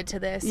 Unrelated to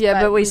this. Yeah,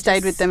 but we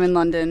stayed with them in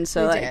London,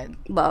 so like, did.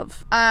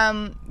 Love.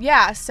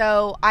 Yeah,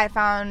 so I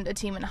found a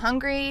team in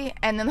Hungary,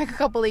 and then like a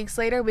couple weeks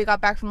later, we got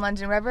back from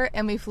London River,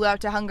 and we flew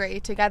out to Hungary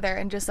together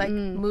and just like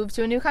moved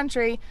to a new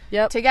country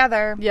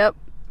together. Yep.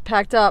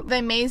 Packed up. The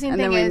amazing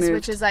thing is,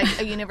 which is like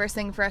a universe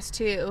thing for us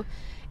too,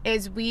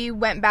 is we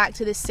went back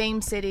to the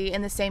same city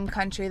in the same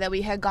country that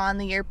we had gone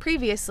the year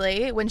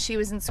previously. When she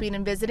was in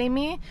Sweden visiting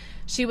me,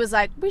 she was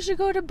like, we should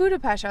go to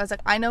Budapest. I was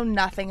like, I know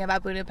nothing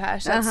about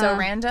Budapest. That's so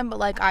random, but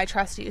like, I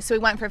trust you. So we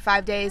went for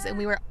 5 days and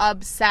we were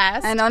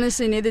obsessed. And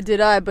honestly, neither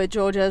did I, but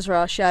George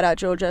Ezra, shout out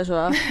George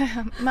Ezra.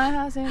 My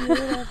house in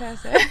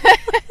Budapest.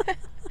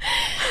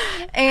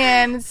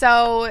 And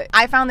so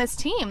I found this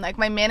team. Like,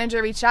 my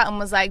manager reached out and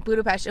was like,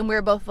 Budapest, and we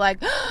were both like,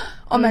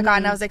 oh my God.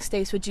 And I was like,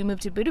 Stace, would you move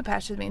to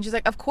Budapest with me? And she's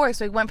like, of course.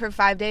 So we went for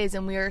 5 days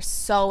and we were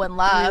so in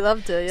love. We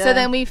loved it. So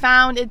then we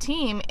found a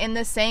team in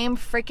the same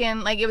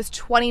freaking, like, it was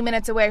 20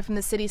 minutes away from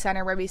the city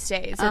center where we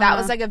stayed. So that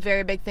was like a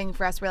very big thing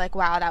for us. We're like,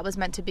 wow, that was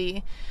meant to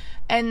be.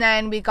 And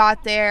then we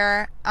got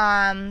there.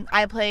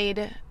 I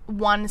played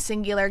one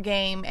singular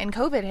game and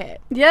COVID hit.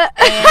 Yeah.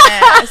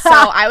 And so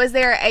I was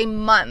there a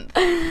month.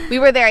 We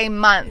were there a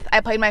month.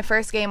 I played my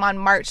first game on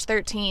March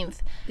 13th.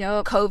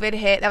 Yep. COVID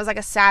hit. That was like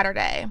a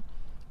Saturday.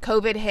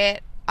 COVID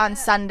hit on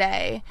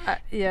Sunday.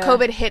 Yeah.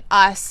 COVID hit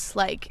us.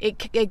 Like,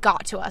 it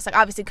got to us. Like,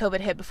 obviously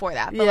COVID hit before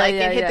that. But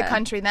it hit the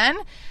country then.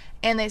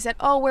 And they said,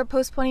 oh, we're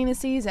postponing the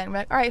season. We're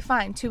like, all right,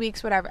 fine, 2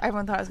 weeks, whatever.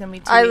 Everyone thought it was going to be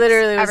 2 weeks. I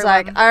literally was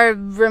like, I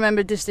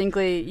remember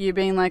distinctly you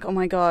being like, oh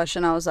my gosh.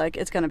 And I was like,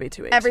 it's going to be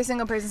 2 weeks. Every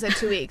single person said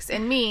 2 weeks.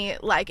 And me,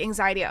 like,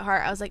 anxiety at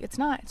heart, I was like, it's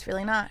not. It's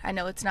really not. I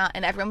know it's not.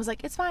 And everyone was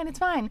like, it's fine. It's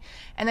fine.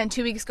 And then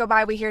 2 weeks go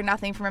by, we hear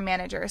nothing from a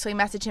manager. So we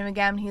message him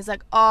again. He's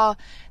like, oh,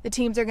 the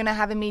teams are going to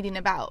have a meeting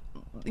about,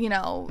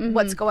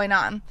 what's going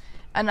on.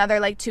 Another,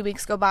 like, 2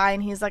 weeks go by,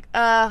 and he's like,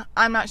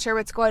 I'm not sure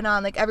what's going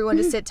on. Like, everyone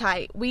just sit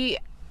tight.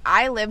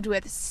 I lived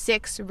with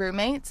 6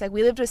 roommates. Like,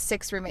 we lived with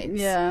 6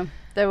 roommates. Yeah.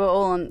 They were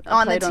all on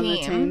the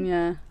team.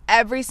 Yeah.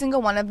 Every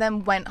single one of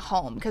them went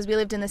home because we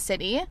lived in the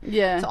city.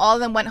 Yeah. So all of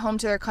them went home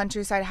to their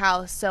countryside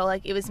house. So,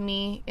 like, it was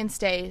me and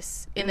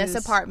Stace in this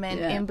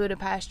apartment in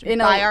Budapest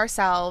by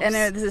ourselves. And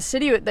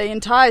the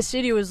entire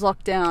city was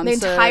locked down. The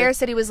entire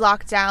city was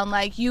locked down.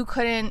 Like, you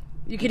couldn't...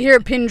 You could hear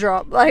a pin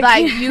drop.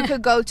 Like you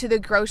could go to the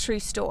grocery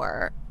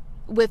store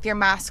with your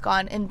mask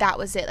on, and that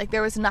was it. Like,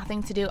 there was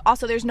nothing to do.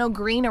 Also, there's no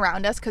green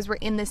around us because we're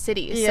in the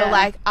city. Yeah. So,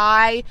 like,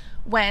 I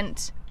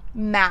went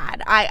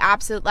mad. I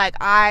absolutely, like,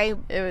 I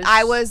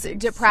was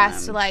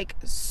depressed, like,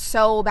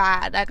 so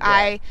bad. Like,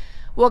 I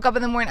woke up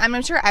in the morning.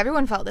 I'm sure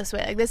everyone felt this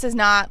way. Like, this is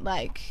not,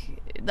 like,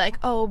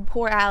 oh,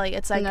 poor Allie.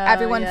 It's like,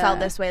 everyone felt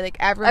this way. Like,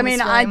 everyone was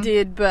I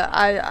did, but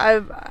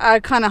I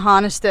kind of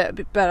harnessed it a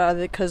bit better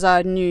because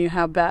I knew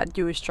how bad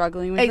you were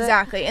struggling with it.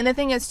 Exactly. And the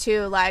thing is,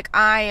 too, like,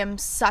 I am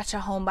such a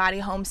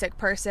homebody, homesick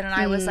person, and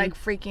I was, like,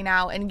 freaking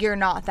out, and you're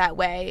not that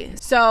way.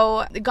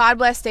 So, God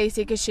bless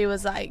Stacy, because she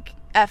was like,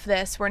 F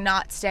this, we're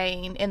not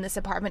staying in this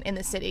apartment in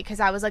the city, because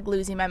I was, like,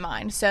 losing my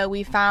mind. So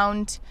we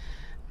found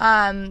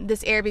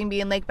this Airbnb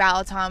in Lake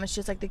Balaton. It's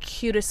just like the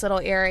cutest little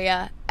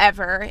area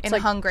ever in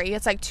Hungary.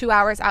 It's like 2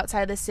 hours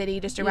outside of the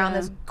city, just around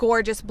this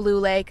gorgeous blue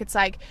lake. It's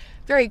like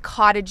very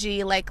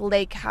cottagey, like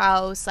lake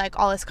house, like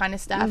all this kind of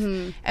stuff.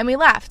 And we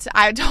left.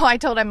 I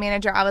told our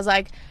manager, I was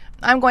like,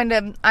 I'm going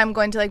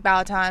to like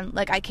Balaton.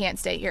 Like, I can't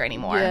stay here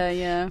anymore.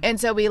 Yeah. And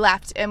so we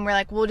left, and we're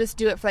like, we'll just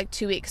do it for like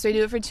 2 weeks. So we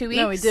do it for 2 weeks.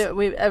 No,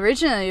 we did.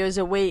 Originally it was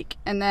a week,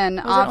 and then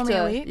was after it only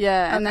a week?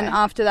 Yeah, and then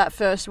after that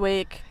first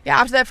week. Yeah,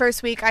 after that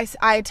first week, I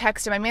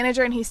texted my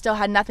manager, and he still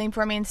had nothing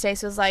for me, and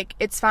Stacey was like,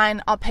 it's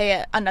fine, I'll pay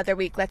it another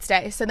week, let's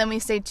stay. So then we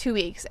stayed 2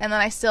 weeks, and then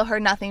I still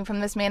heard nothing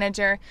from this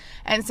manager,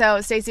 and so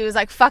Stacey was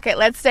like, fuck it,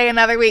 let's stay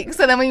another week.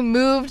 So then we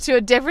moved to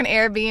a different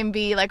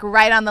Airbnb, like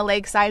right on the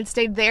lakeside,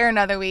 stayed there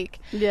another week.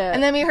 Yeah.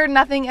 And then we heard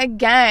nothing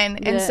again,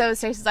 and so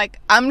Stacey's like,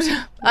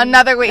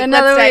 another week,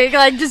 another let's week, stay.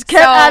 like just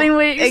kept adding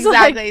weeks.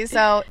 Exactly. Like,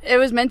 so it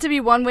was meant to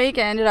be 1 week,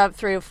 and ended up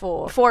 3 or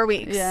 4. 4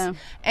 weeks. Yeah.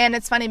 And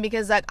it's funny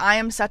because like I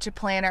am such a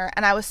planner,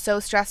 and I was so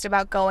stressed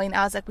about going.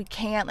 I was like, we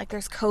can't, like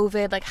there's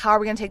COVID, like how are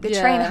we gonna take the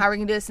train? How are we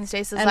gonna do this? And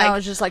Stacey's like, I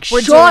was just like,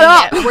 we're shut doing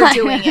up. it. We're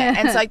doing it.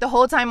 And so like the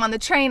whole time on the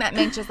train at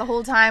Manchester, the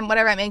whole time,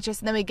 whatever at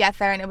Manchester, and then we get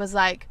there, and it was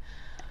like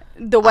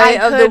the weight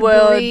of the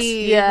world.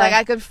 Breathe. Yeah. Like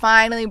I could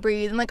finally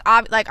breathe, and like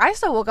I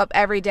still woke up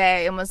every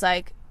day and was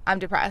like, I'm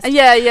depressed.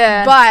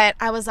 Yeah. But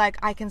I was like,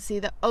 I can see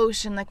the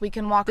ocean, like we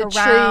can walk the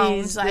around,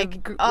 trees,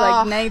 like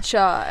like nature,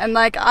 and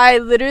like I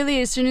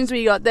literally, as soon as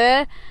we got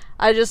there,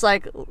 I just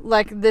like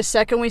the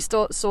second we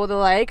saw the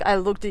lake, I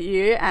looked at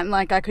you, and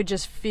like I could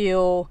just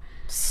feel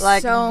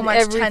like so much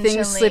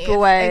everything slip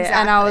away.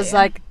 Exactly. And I was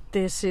like,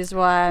 this is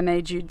why I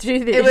made you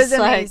do this. It was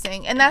like,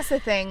 amazing. And that's the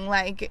thing,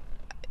 like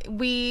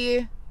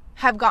we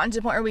have gotten to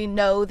the point where we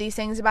know these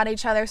things about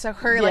each other, so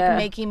her like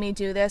making me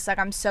do this, like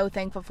I'm so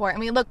thankful for it.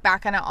 And we look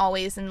back on it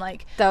always, and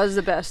like that was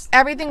the best.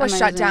 Everything was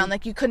shut down.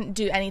 Like you couldn't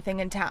do anything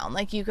in town.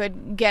 Like you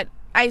could get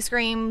ice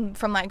cream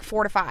from like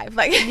 4 to 5.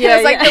 Like it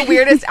was like the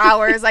weirdest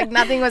hours. Like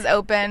nothing was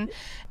open.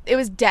 It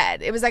was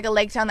dead. It was like a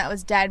lake town that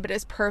was dead, but it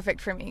was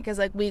perfect for me because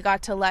like we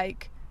got to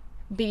like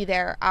be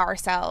there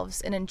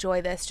ourselves and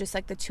enjoy this, just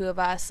like the two of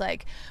us.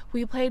 Like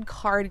we played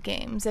card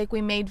games, like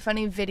we made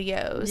funny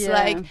videos,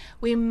 like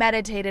we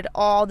meditated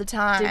all the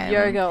time, did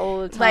yoga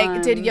all the time,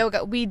 like did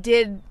yoga, we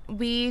did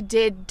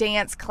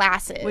dance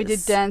classes,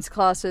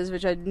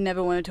 which I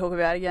never want to talk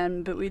about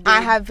again, but we did. I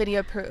have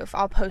video proof,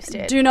 I'll post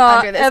it. Do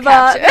not under this ever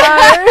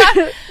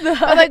caption. No.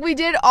 But like we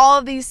did all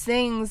of these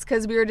things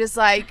because we were just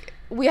like,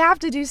 we have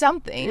to do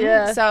something.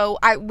 Yeah. So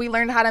we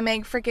learned how to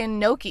make freaking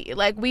gnocchi.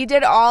 Like we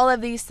did all of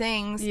these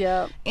things.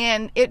 Yeah.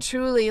 And it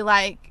truly,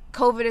 like,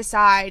 COVID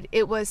aside,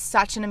 it was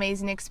such an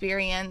amazing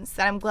experience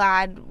that I'm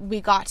glad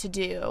we got to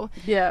do.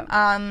 Yeah.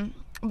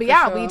 But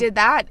yeah, we did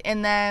that,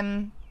 and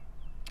then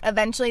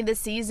eventually the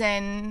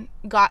season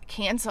got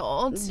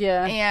canceled.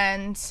 Yeah.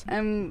 And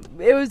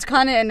it was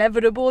kind of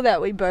inevitable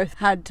that we both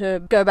had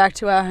to go back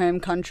to our home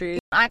country.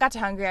 I got to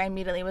Hungary, I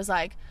immediately was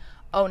like,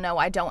 oh no,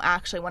 I don't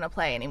actually want to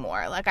play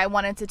anymore. Like I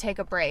wanted to take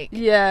a break.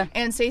 Yeah.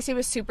 And Stacey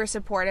was super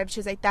supportive. She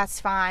was like,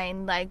 that's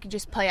fine. Like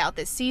just play out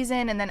this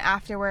season, and then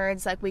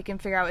afterwards, like we can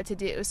figure out what to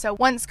do. So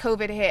once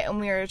COVID hit and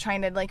we were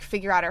trying to like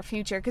figure out our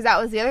future, because that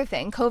was the other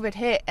thing, COVID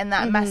hit and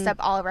that messed up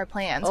all of our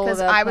plans.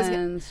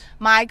 Because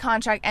my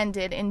contract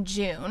ended in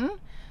June,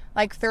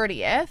 like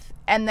 30th.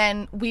 And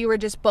then we were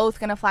just both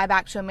going to fly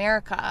back to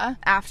America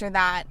after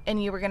that,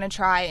 and you were going to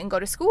try and go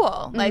to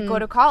school, like go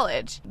to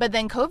college. But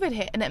then COVID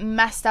hit, and it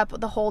messed up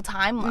the whole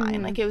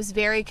timeline. Like it was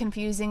very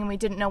confusing, and we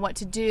didn't know what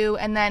to do.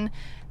 And then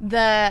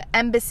the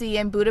embassy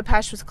in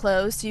Budapest was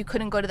closed, so you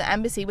couldn't go to the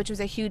embassy, which was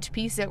a huge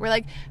piece of it. We're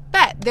like,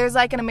 there's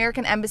like an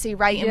American embassy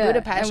right in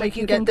Budapest. And like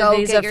you can go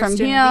get your from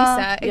student visa.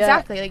 Yeah.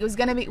 Exactly. Like it was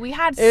going to be, we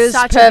had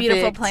such a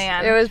beautiful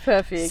plan. It was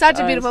perfect. Such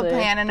a beautiful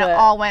plan, and it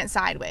all went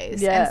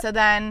sideways. Yeah. And so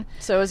then...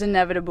 So it was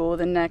inevitable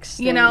the next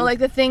thing. You know, like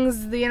the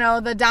things, you know,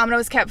 the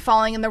dominoes kept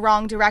falling in the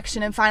wrong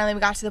direction, and finally we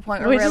got to the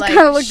point where we we're just like...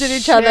 kind of looked at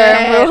each other,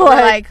 and we were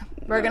like...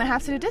 we're going to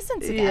have to do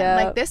distance again. Yeah.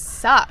 Like, this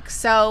sucks.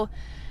 So...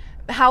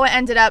 how it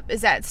ended up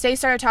is that Stacey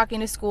started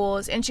talking to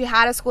schools, and she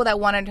had a school that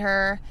wanted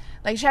her.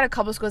 Like, she had a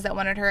couple schools that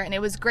wanted her, and it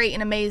was great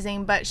and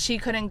amazing, but she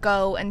couldn't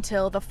go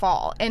until the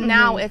fall. And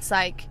now it's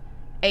like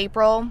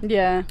April.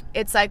 Yeah.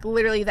 It's like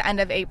literally the end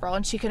of April,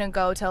 and she couldn't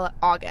go till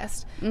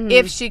August.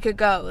 If she could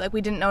go. Like,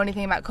 we didn't know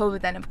anything about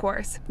COVID then, of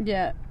course.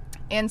 Yeah.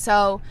 And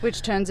so...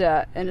 which turns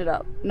out ended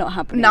up not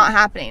happening. Not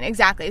happening,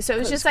 exactly. So it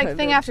was just like COVID.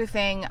 thing after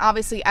thing.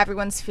 Obviously,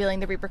 everyone's feeling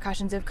the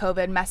repercussions of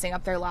COVID messing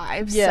up their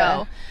lives.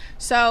 Yeah.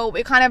 So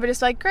we kind of were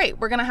just like, great,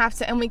 we're going to have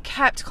to... and we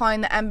kept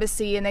calling the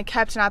embassy, and they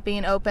kept not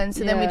being open.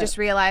 So then we just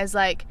realized,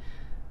 like,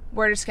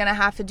 we're just going to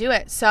have to do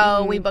it.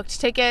 So we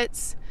booked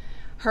tickets,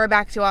 her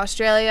back to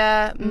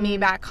Australia, me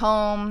back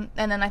home.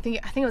 And then I think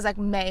it was like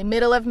May,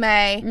 middle of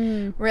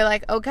May. We're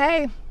like,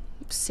 okay...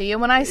 see you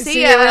when I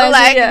see you.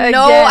 Like,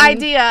 no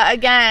idea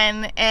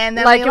again. And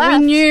then like, we left.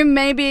 We knew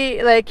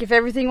maybe, like, if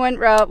everything went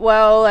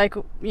well, like,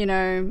 you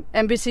know,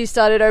 embassy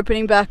started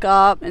opening back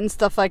up and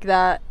stuff like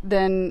that,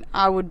 then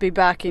I would be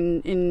back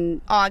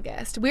in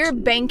August. We were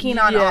banking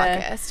on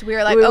August. We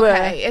were like,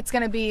 it's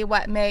going to be,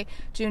 what, May,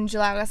 June,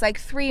 July, August, like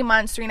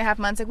 3.5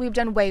 months. Like, we've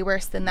done way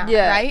worse than that,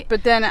 right?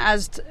 But then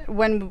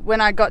when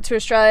I got to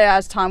Australia,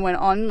 as time went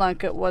on,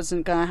 like, it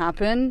wasn't going to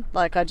happen.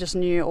 Like, I just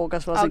knew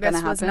August wasn't going to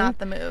happen. August was not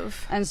the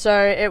move. And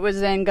so it was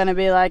then going to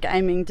be, like,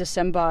 aiming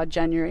December,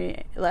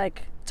 January,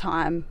 like,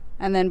 time.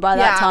 And then by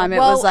that time, it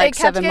was like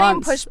 7 months. Well, it kept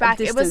getting pushed back.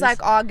 It was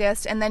like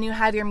August, and then you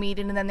had your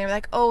meeting, and then they were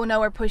like, oh, no,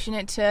 we're pushing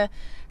it to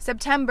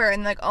September,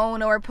 and like, oh,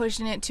 no, we're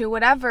pushing it to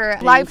whatever.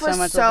 Life was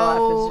life is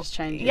just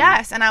changing.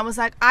 Yes, and I was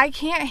like, I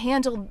can't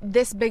handle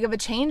this big of a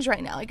change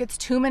right now. Like, it's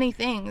too many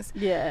things.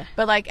 Yeah.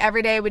 But like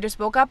every day we just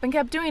woke up and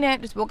kept doing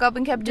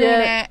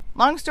it.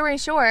 Long story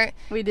short,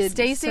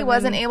 Stacey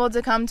wasn't able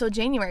to come till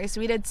January,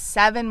 so we did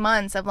 7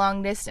 months of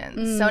long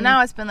distance. So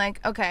now it's been like,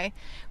 okay,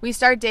 we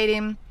start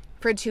dating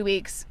for 2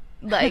 weeks,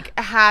 like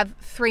have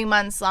 3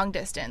 months long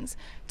distance,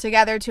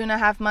 together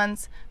 2.5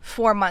 months,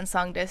 4 months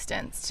long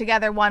distance,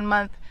 together 1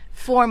 month,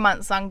 4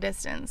 months long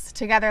distance,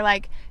 together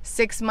like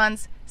 6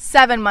 months,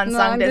 7 months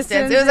long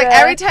distance. It was like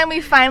every time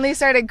we finally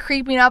started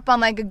creeping up on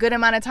like a good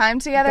amount of time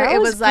together, it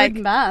was like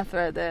good math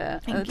right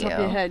there. At the top of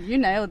your head. You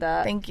nailed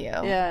that. Thank you.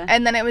 Yeah.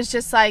 And then it was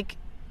just like,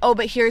 oh,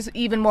 but here's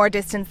even more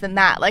distance than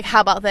that. Like,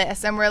 how about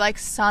this? And we're like,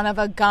 son of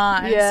a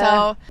gun. Yeah.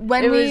 So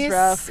when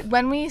was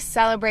when we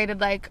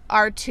celebrated like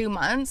our 2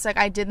 months, like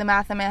I did the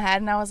math in my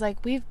head and I was like,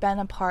 we've been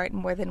apart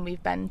more than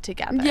we've been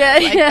together. Yeah.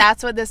 Like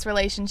that's what this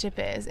relationship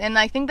is. And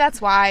I think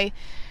that's why,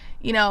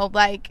 you know,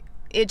 like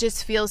it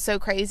just feels so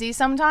crazy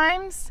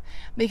sometimes,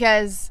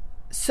 because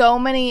so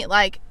many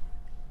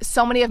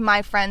of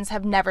my friends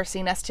have never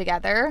seen us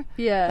together.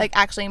 Yeah. Like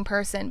actually in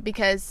person,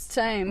 because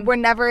same. We're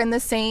never in the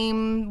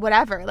same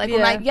whatever. Like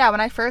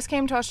when I first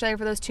came to Australia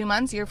for those 2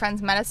 months, your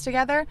friends met us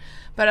together,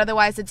 but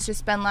otherwise it's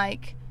just been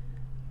like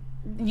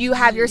you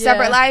have your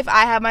separate life,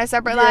 I have my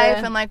separate life,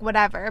 and like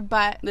whatever.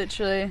 But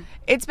literally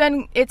it's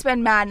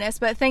been madness.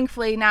 But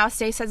thankfully now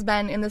Stace has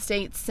been in the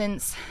States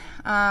since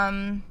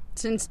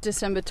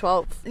December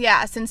 12th.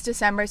 Yeah, since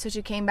December. So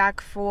she came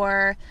back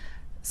for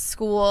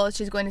school.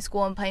 She's going to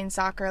school and playing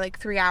soccer like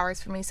 3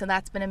 hours for me, so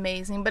that's been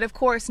amazing. But of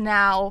course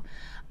now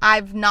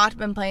I've not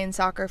been playing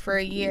soccer for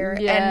a year,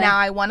 and now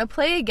I want to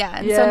play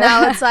again. So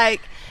now it's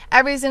like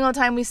every single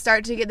time we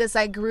start to get this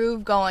like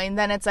groove going,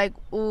 then it's like,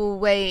 ooh,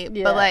 wait,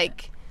 but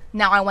like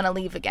now I want to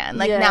leave again.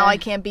 Like now I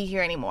can't be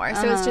here anymore.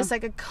 So it's just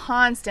like a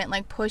constant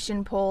like push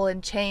and pull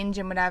and change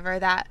and whatever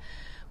that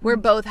we're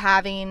both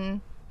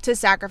having to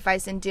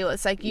sacrifice and do.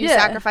 It's like you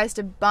sacrificed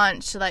a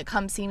bunch to like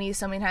come see me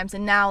so many times,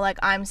 and now like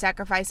I'm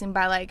sacrificing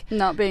by like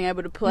not being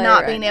able to play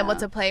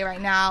right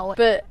now.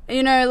 But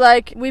you know,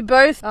 like we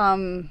both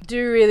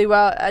do really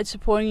well at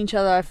supporting each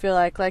other. I feel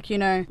like you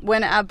know,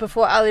 when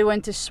before Ali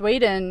went to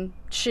Sweden,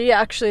 she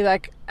actually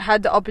like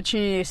had the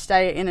opportunity to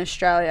stay in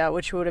Australia,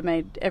 which would have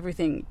made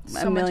everything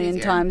a million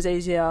times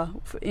easier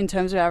in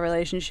terms of our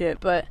relationship.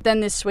 But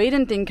then this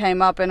Sweden thing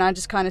came up, and I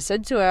just kind of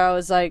said to her, I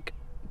was like,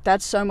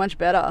 that's so much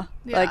better.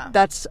 Like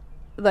that's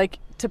like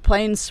to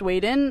play in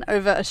Sweden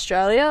over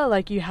Australia,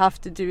 like you have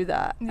to do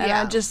that. And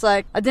I just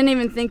like, I didn't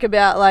even think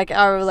about like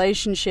our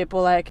relationship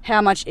or like how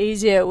much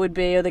easier it would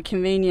be or the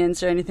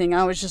convenience or anything.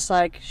 I was just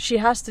like, she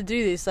has to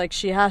do this, like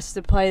she has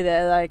to play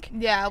there. Like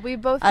we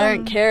both I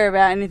don't care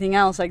about anything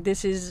else. Like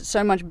this is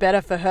so much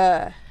better for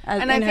her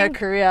in her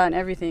career and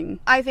everything.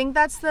 I think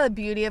that's the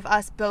beauty of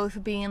us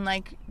both being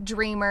like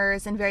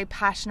dreamers and very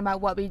passionate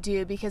about what we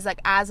do, because like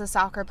as a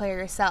soccer player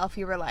yourself,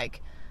 you were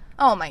like,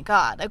 oh my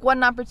god, like what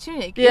an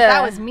opportunity. If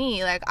that was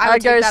me, like I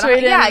would take that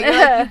Sweden. you're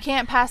like, you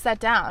can't pass that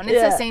down.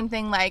 It's the same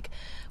thing like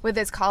with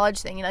this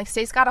college thing. You know, like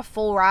Stace got a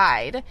full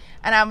ride,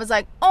 and I was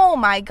like, oh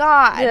my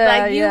god,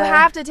 like you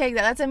have to take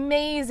that, that's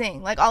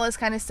amazing, like all this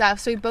kind of stuff.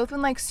 So we've both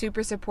been like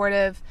super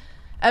supportive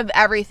of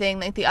everything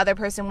like the other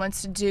person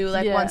wants to do,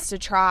 like wants to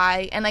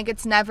try, and like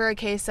it's never a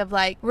case of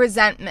like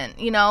resentment,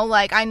 you know.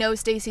 Like I know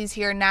Stacey's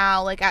here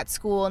now like at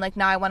school, and like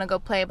now I want to go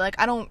play, but like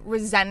I don't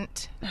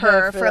resent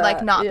her for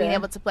like not being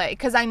able to play,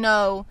 because I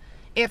know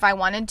if I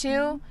wanted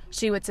to,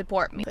 she would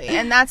support me.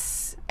 And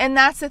that's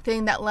the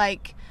thing that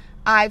like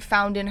I've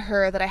found in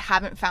her that I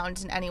haven't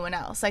found in anyone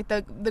else. Like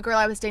the girl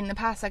I was dating in the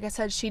past, like I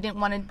said, she didn't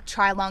want to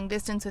try long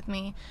distance with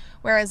me,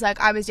 whereas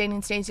like I was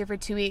dating Stacey for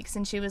 2 weeks,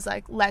 and she was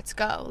like, let's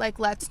go, like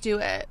let's do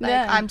it,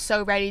 like I'm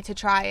so ready to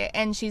try it.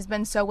 And she's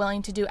been so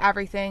willing to do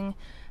everything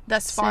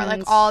thus far,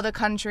 like all the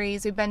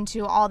countries we've been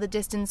to, all the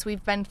distance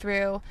we've been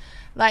through.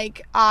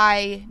 Like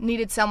I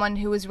needed someone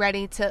who was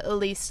ready to at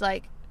least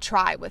like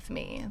try with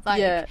me,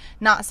 like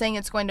not saying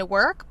it's going to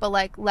work, but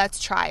like let's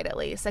try it at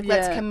least, like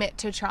let's commit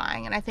to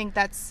trying. And I think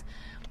that's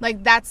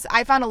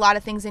I found a lot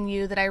of things in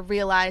you that I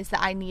realized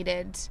that I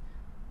needed,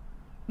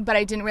 but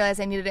I didn't realize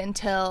I needed it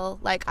until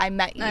like I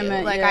met you.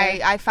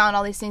 I found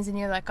all these things in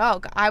you, like,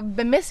 oh, I've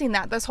been missing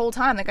that this whole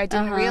time. Like I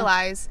didn't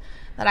realize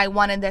that I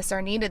wanted this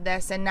or needed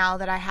this, and now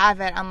that I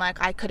have it, I'm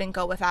like, I couldn't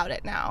go without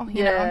it now,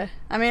 you know?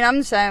 I mean,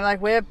 I'm saying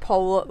like we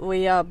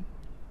are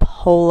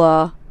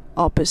polar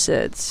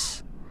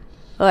opposites.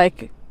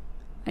 Like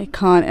I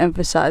can't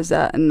emphasize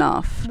that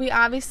enough. We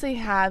obviously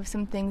have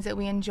some things that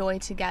we enjoy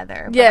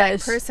together. But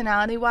like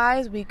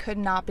personality-wise, we could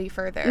not be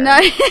further. No.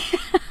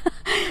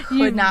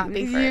 Could not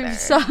be further.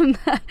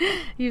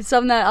 You've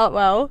summed that up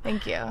well.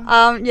 Thank you.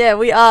 Yeah,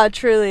 we are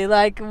truly.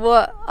 Like,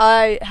 what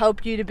I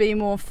help you to be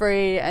more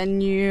free,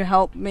 and you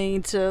help me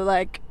to,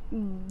 like,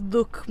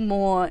 look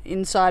more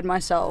inside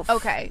myself.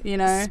 Okay. You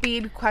know?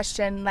 Speed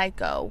question, like,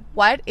 go.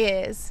 What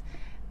is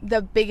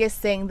the biggest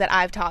thing that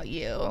I've taught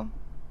you?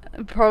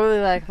 Probably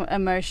like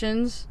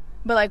emotions.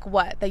 But like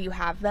what? That you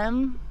have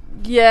them?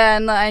 Yeah,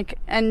 and like,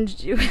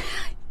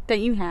 that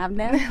you have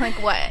them?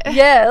 Like what?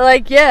 Yeah,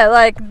 like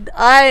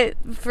I,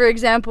 for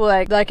example,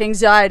 like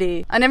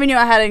anxiety. I never knew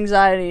I had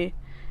anxiety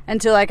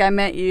until like I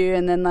met you,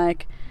 and then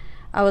like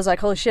I was like,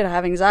 holy shit, I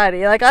have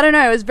anxiety. Like, I don't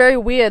know, it was very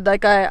weird.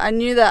 Like I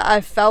knew that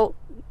I felt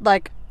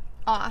like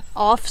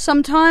off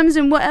sometimes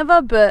and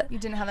whatever, but you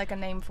didn't have like a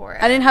name for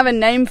it. I didn't have a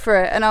name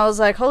for it, and I was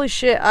like, holy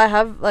shit, I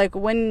have, like,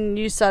 when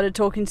you started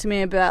talking to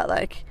me about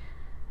like,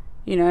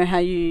 you know, how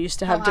you used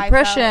to have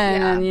depression,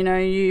 and you know,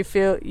 you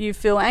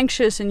feel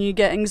anxious and you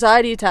get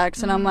anxiety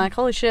attacks, and I'm like,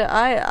 holy shit,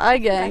 I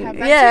get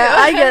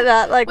I get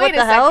that. Like, what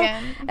the hell?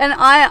 And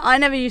I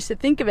never used to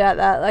think about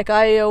that. Like,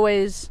 I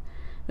always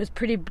was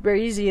pretty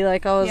breezy.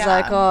 Like, I was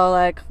like, oh,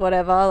 like,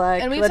 whatever,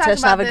 like, let's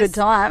just have a good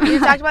time.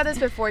 We've talked about this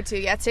before too.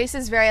 Yeah,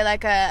 Stacey's very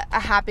like a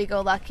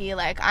happy-go-lucky,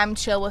 like, I'm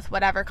chill with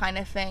whatever kind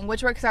of thing,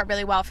 which works out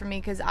really well for me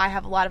because I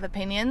have a lot of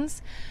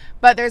opinions.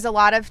 But there's a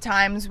lot of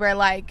times where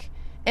like,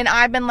 and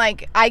I've been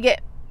like, I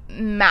get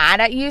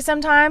mad at you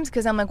sometimes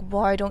because I'm like,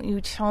 why don't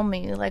you tell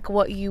me like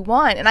what you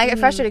want? And I get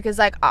frustrated because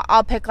like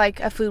I'll pick like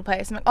a food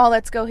place. I'm like, oh,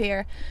 let's go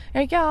here.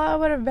 You're like, yeah,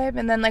 whatever, babe.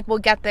 And then like we'll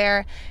get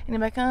there and you're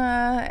like,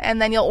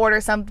 and then you'll order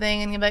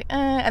something and you're like,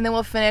 and then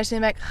we'll finish and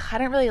you're like, I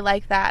didn't really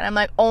like that. And I'm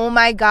like, oh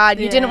my god,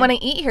 you didn't want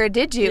to eat here,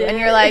 did you? And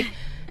you're like,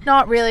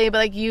 not really, but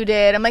like you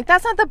did. I'm like,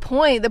 that's not the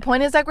point. The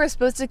point is like we're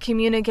supposed to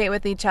communicate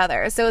with each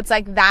other. So it's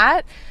like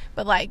that,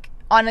 but like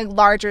on a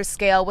larger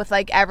scale with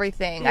like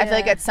everything. I feel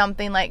like it's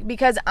something like,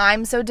 because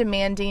I'm so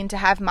demanding to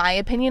have my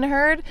opinion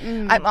heard,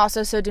 I'm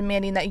also so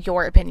demanding that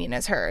your opinion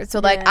is heard. So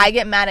like I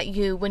get mad at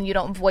you when you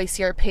don't voice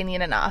your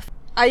opinion enough.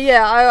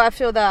 I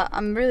feel that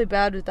I'm really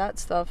bad with that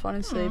stuff,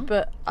 honestly.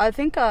 But I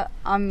think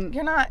I'm...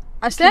 You're not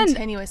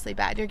continuously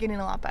bad. You're getting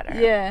a lot better.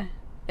 Yeah.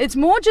 It's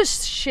more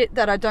just shit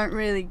that I don't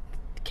really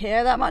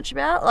care that much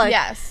about.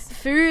 Like,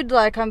 food,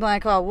 like, I'm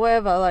like, oh,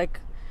 whatever, like,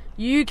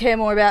 you care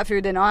more about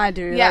food than I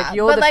do. Yeah, like,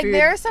 you're but the like food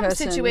there are some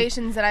person.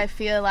 situations that I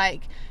feel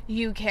like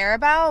you care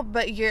about,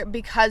 but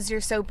because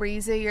you're so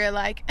breezy, you're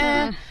like,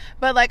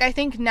 But like I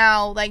think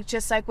now, like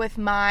just like with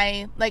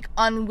my like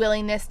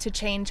unwillingness to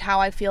change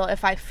how I feel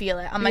if I feel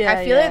it, I'm like,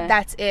 I feel it,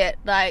 that's it.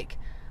 Like,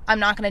 I'm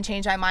not going to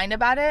change my mind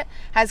about it,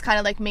 has kind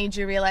of like made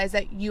you realize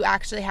that you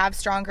actually have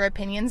stronger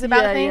opinions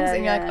about things,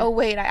 and you're like, oh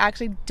wait, I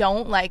actually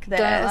don't like this.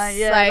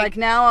 Like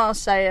now I'll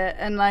say it,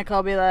 and like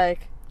I'll be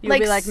like, you'll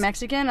be like,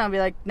 Mexican? I'll be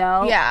like,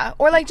 no. Yeah.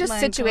 Or like just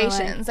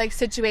situations. Like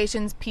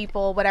situations,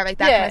 people, whatever, like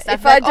that kind of stuff.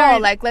 If like, oh,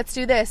 like, let's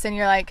do this. And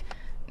you're like,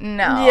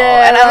 no.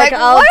 Yeah. And I'm like,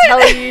 I'll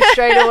tell you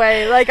straight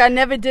away. Like, I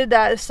never did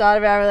that at the start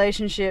of our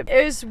relationship.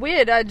 It was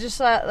weird. I just,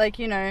 like,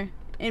 you know,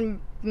 in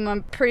my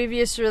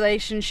previous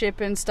relationship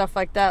and stuff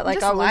like that,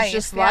 like, I was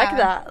just like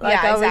that.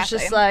 Like, I was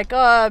just like,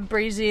 oh,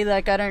 breezy,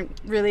 like, I don't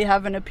really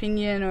have an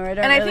opinion, or I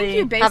don't really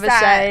have a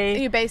say.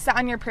 You base that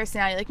on your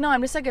personality. Like, no,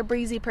 I'm just like a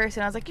breezy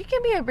person. I was like, you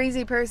can be a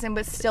breezy person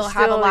but still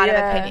have a lot of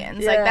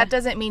opinions. Like, that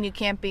doesn't mean you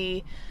can't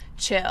be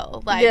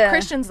chill. Like,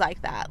 Christian's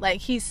like that.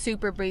 Like, he's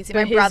super breezy.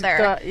 My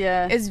brother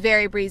is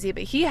very breezy,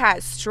 but he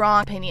has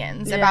strong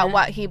opinions about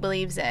what he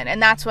believes in,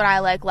 and that's what I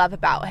like love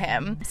about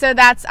him. So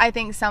that's, I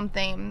think,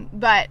 something.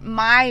 But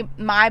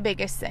my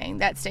biggest thing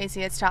that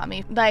Stacey has taught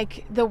me,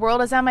 like, the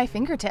world is at my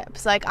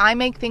fingertips. Like, I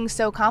make things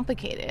so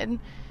complicated,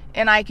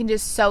 and I can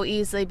just so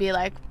easily be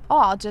like, oh,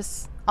 I'll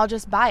just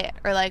buy it,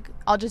 or like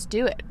I'll just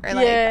do it, or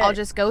like I'll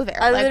just go there.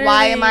 Like,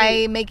 why am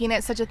I making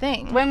it such a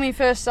thing? When we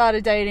first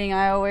started dating,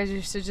 I always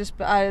used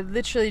to I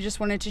literally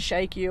just wanted to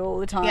shake you all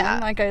the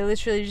time. Like, I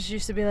literally just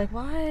used to be like,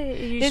 why are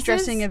you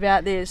stressing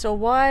about this, or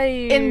why are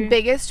you... In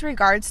biggest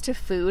regards to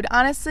food,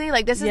 honestly,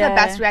 like, this is the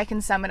best way I can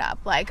sum it up.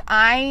 Like,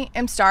 I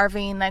am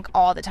starving like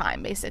all the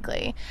time,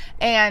 basically.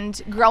 And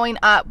growing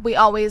up, we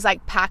always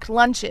like packed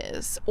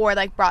lunches or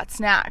like brought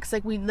snacks.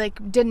 Like, we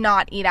like did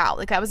not eat out.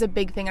 Like, that was a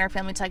big thing in our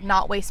family, to like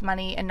not waste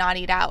money and not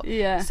eat out.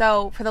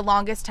 So for the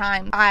longest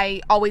time,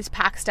 I always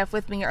packed stuff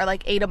with me, or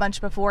like ate a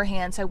bunch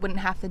beforehand so I wouldn't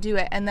have to do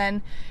it. And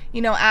then,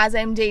 you know, as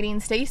I'm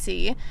dating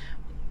Stacey,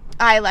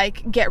 I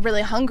like get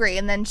really hungry,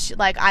 and then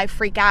I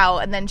freak out,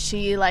 and then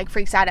she like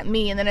freaks out at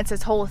me, and then it's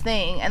this whole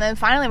thing. And then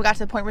finally we got to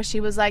the point where she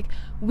was like,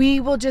 we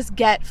will just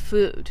get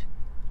food.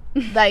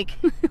 Like,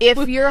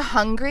 if you're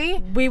hungry,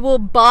 we will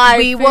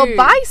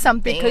buy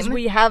something because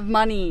we have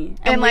money.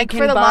 And like,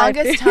 for the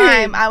longest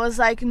time, I was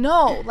like,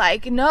 no.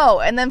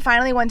 And then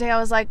finally one day I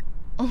was like,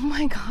 oh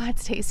my god,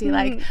 Stacey,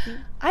 like,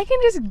 I can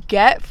just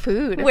get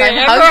food if I'm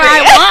hungry.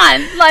 I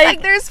want.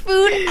 Like, there's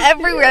food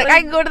everywhere. Like,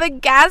 I can go to the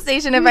gas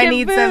station if I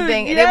need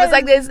something. And it was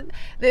like this,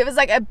 it was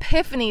like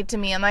epiphany to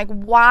me. I'm like,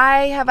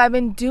 why have I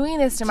been doing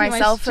this to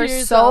myself for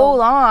so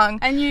long?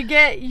 And you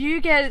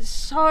get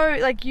so,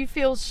 like, you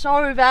feel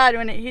so bad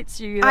when it hits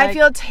you. Like, I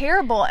feel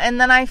terrible.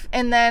 And then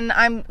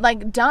I'm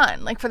like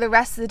done. Like, for the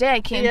rest of the day,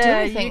 I can't do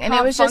anything. And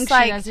it was just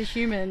like, as a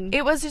human.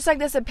 It was just like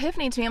this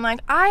epiphany to me. I'm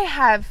like, I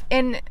have,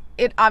 and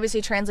it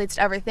obviously translates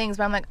to other things,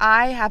 but I'm like,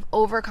 I have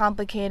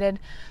overcomplicated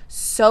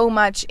so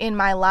much in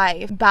my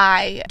life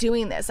by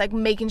doing this, like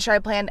making sure I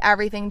planned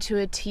everything to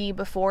a T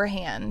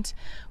beforehand.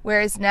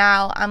 Whereas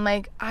now I'm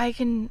like, I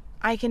can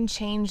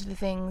change the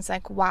things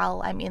like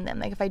while I'm in them.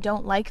 Like if I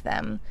don't like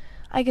them,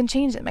 I can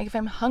change them. Like if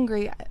I'm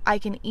hungry, I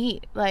can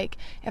eat. Like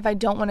if I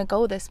don't want to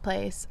go this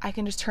place, I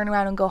can just turn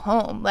around and go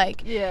home.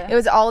 Like it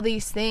was all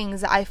these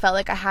things that I felt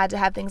like I had to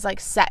have things like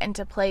set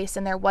into place,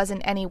 and there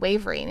wasn't any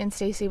wavering. And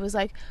Stacey was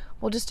like,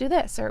 we'll just do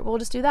this or we'll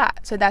just do that.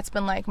 So that's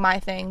been like my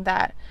thing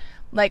that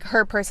like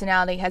her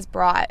personality has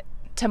brought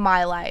to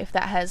my life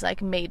that has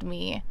like made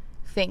me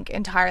think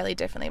entirely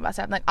differently about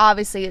stuff. Like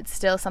obviously it's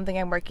still something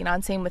I'm working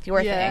on, same with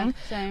your thing.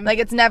 Same. Like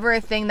it's never a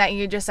thing that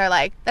you just are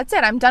like, that's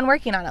it, I'm done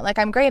working on it, like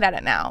I'm great at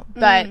it now.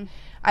 But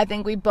I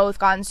think we've both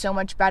gotten so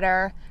much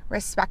better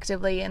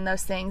respectively in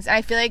those things, and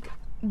I feel like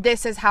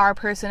this is how our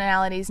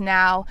personalities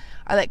now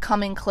are like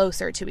coming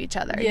closer to each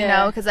other, you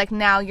know, because like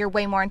now you're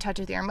way more in touch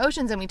with your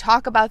emotions and we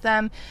talk about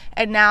them,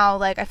 and now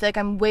like I feel like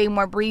I'm way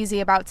more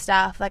breezy about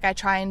stuff. Like I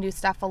try and do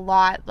stuff a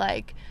lot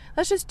like,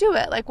 let's just do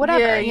it, like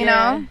whatever, you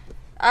know.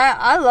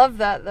 I love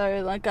that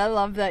though. Like I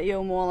love that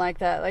you're more like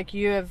that. Like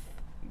you have,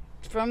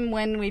 from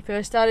when we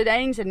first started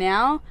dating to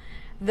now,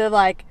 the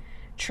like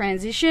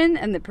transition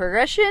and the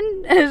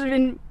progression has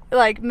been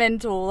like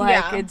mental.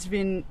 Like it's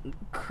been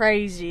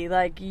crazy.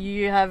 Like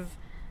you have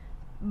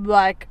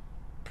like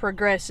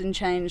progressed and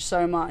changed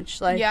so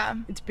much. Like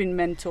it's been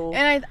mental.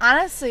 And I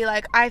honestly,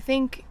 like I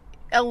think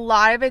a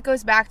lot of it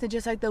goes back to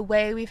just like the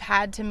way we've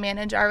had to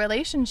manage our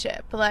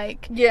relationship,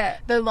 like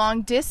the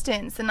long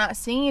distance and not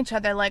seeing each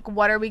other. Like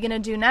what are we gonna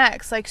do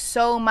next? Like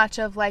so much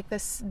of like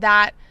this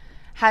that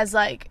has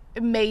like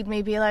made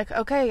me be like,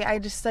 okay, I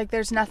just like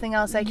there's nothing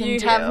else I can do. You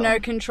have no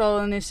control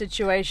in this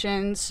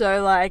situation,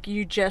 so like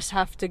you just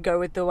have to go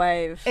with the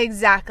wave.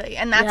 Exactly.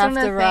 And that's one of the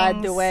things, you have to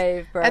ride the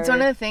wave, bro. That's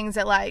one of the things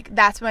that like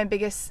that's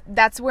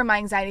where my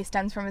anxiety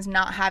stems from, is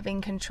not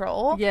having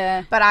control.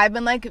 But I've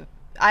been like,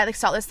 I like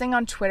saw this thing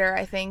on Twitter,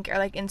 I think, or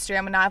like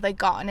Instagram, and I've like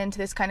gotten into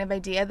this kind of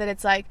idea that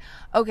it's like,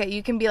 okay,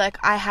 you can be like,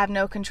 I have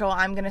no control,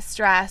 I'm gonna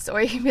stress,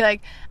 or you can be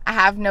like, I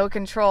have no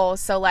control,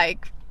 so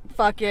like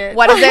fuck it,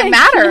 what does it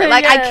matter?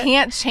 Like I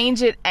can't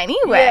change it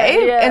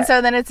anyway. And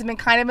so then it's been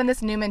kind of in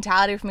this new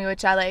mentality for me,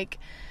 which I like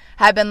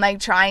have been like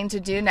trying to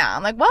do now.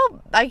 I'm like,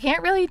 well, I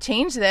can't really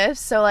change this,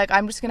 so like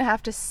I'm just gonna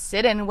have to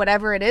sit in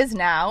whatever it is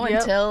now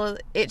until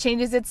it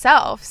changes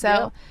itself.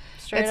 So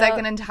it's like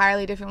an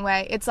entirely different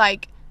way. It's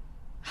like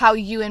how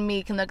you and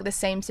me can look at the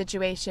same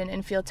situation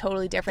and feel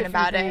totally different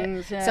about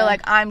it. So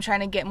like I'm trying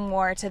to get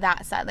more to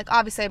that side. Like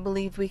obviously I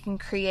believe we can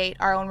create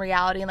our own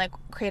reality and like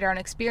create our own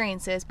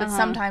experiences, but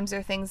sometimes there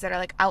are things that are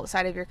like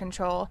outside of your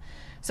control.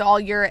 So all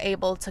you're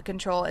able to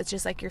control is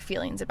just like your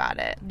feelings about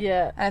it.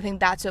 And I think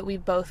that's what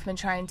we've both been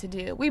trying to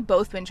do. We've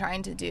both been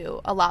trying to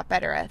do a lot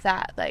better at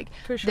that. Like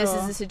this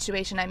is the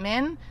situation I'm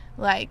in.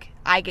 Like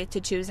I get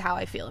to choose how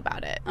I feel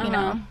about it, you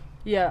know?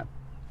 Yeah,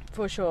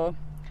 for sure.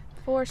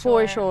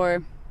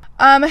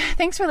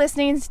 Thanks for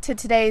listening to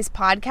today's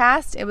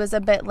podcast. It was a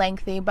bit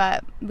lengthy,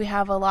 but we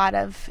have a lot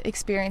of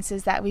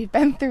experiences that we've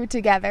been through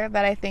together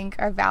that I think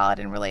are valid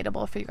and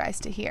relatable for you guys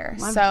to hear.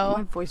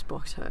 My voice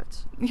box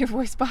hurts. Your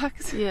voice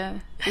box? Yeah.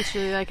 It's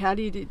really like, how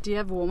do you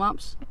have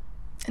warm-ups?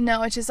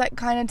 No, it's just like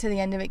kind of to the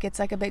end of it gets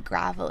like a bit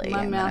gravelly.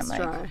 My and mouth's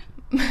then I'm dry.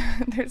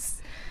 like,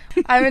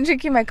 I've been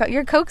drinking my Coke.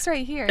 Your Coke's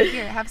right here.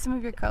 Here, have some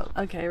of your Coke.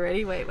 Okay,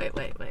 ready? Wait.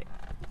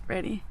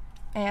 Ready?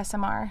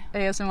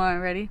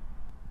 ASMR, ready?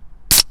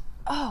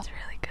 Oh, it's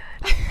really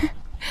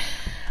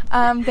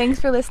good. Thanks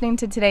for listening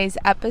to today's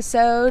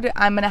episode.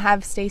 I'm going to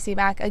have Stacey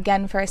back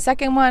again for a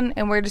second one,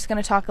 and we're just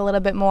going to talk a little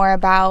bit more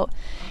about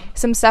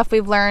some stuff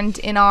we've learned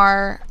in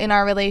our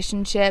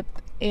relationship,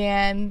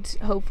 and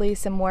hopefully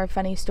some more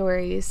funny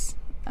stories.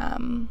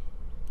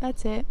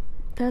 That's it.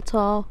 That's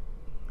all.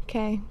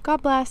 Okay.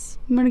 God bless.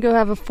 I'm going to go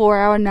have a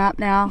 4-hour nap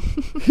now.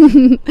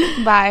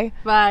 Bye.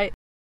 Bye.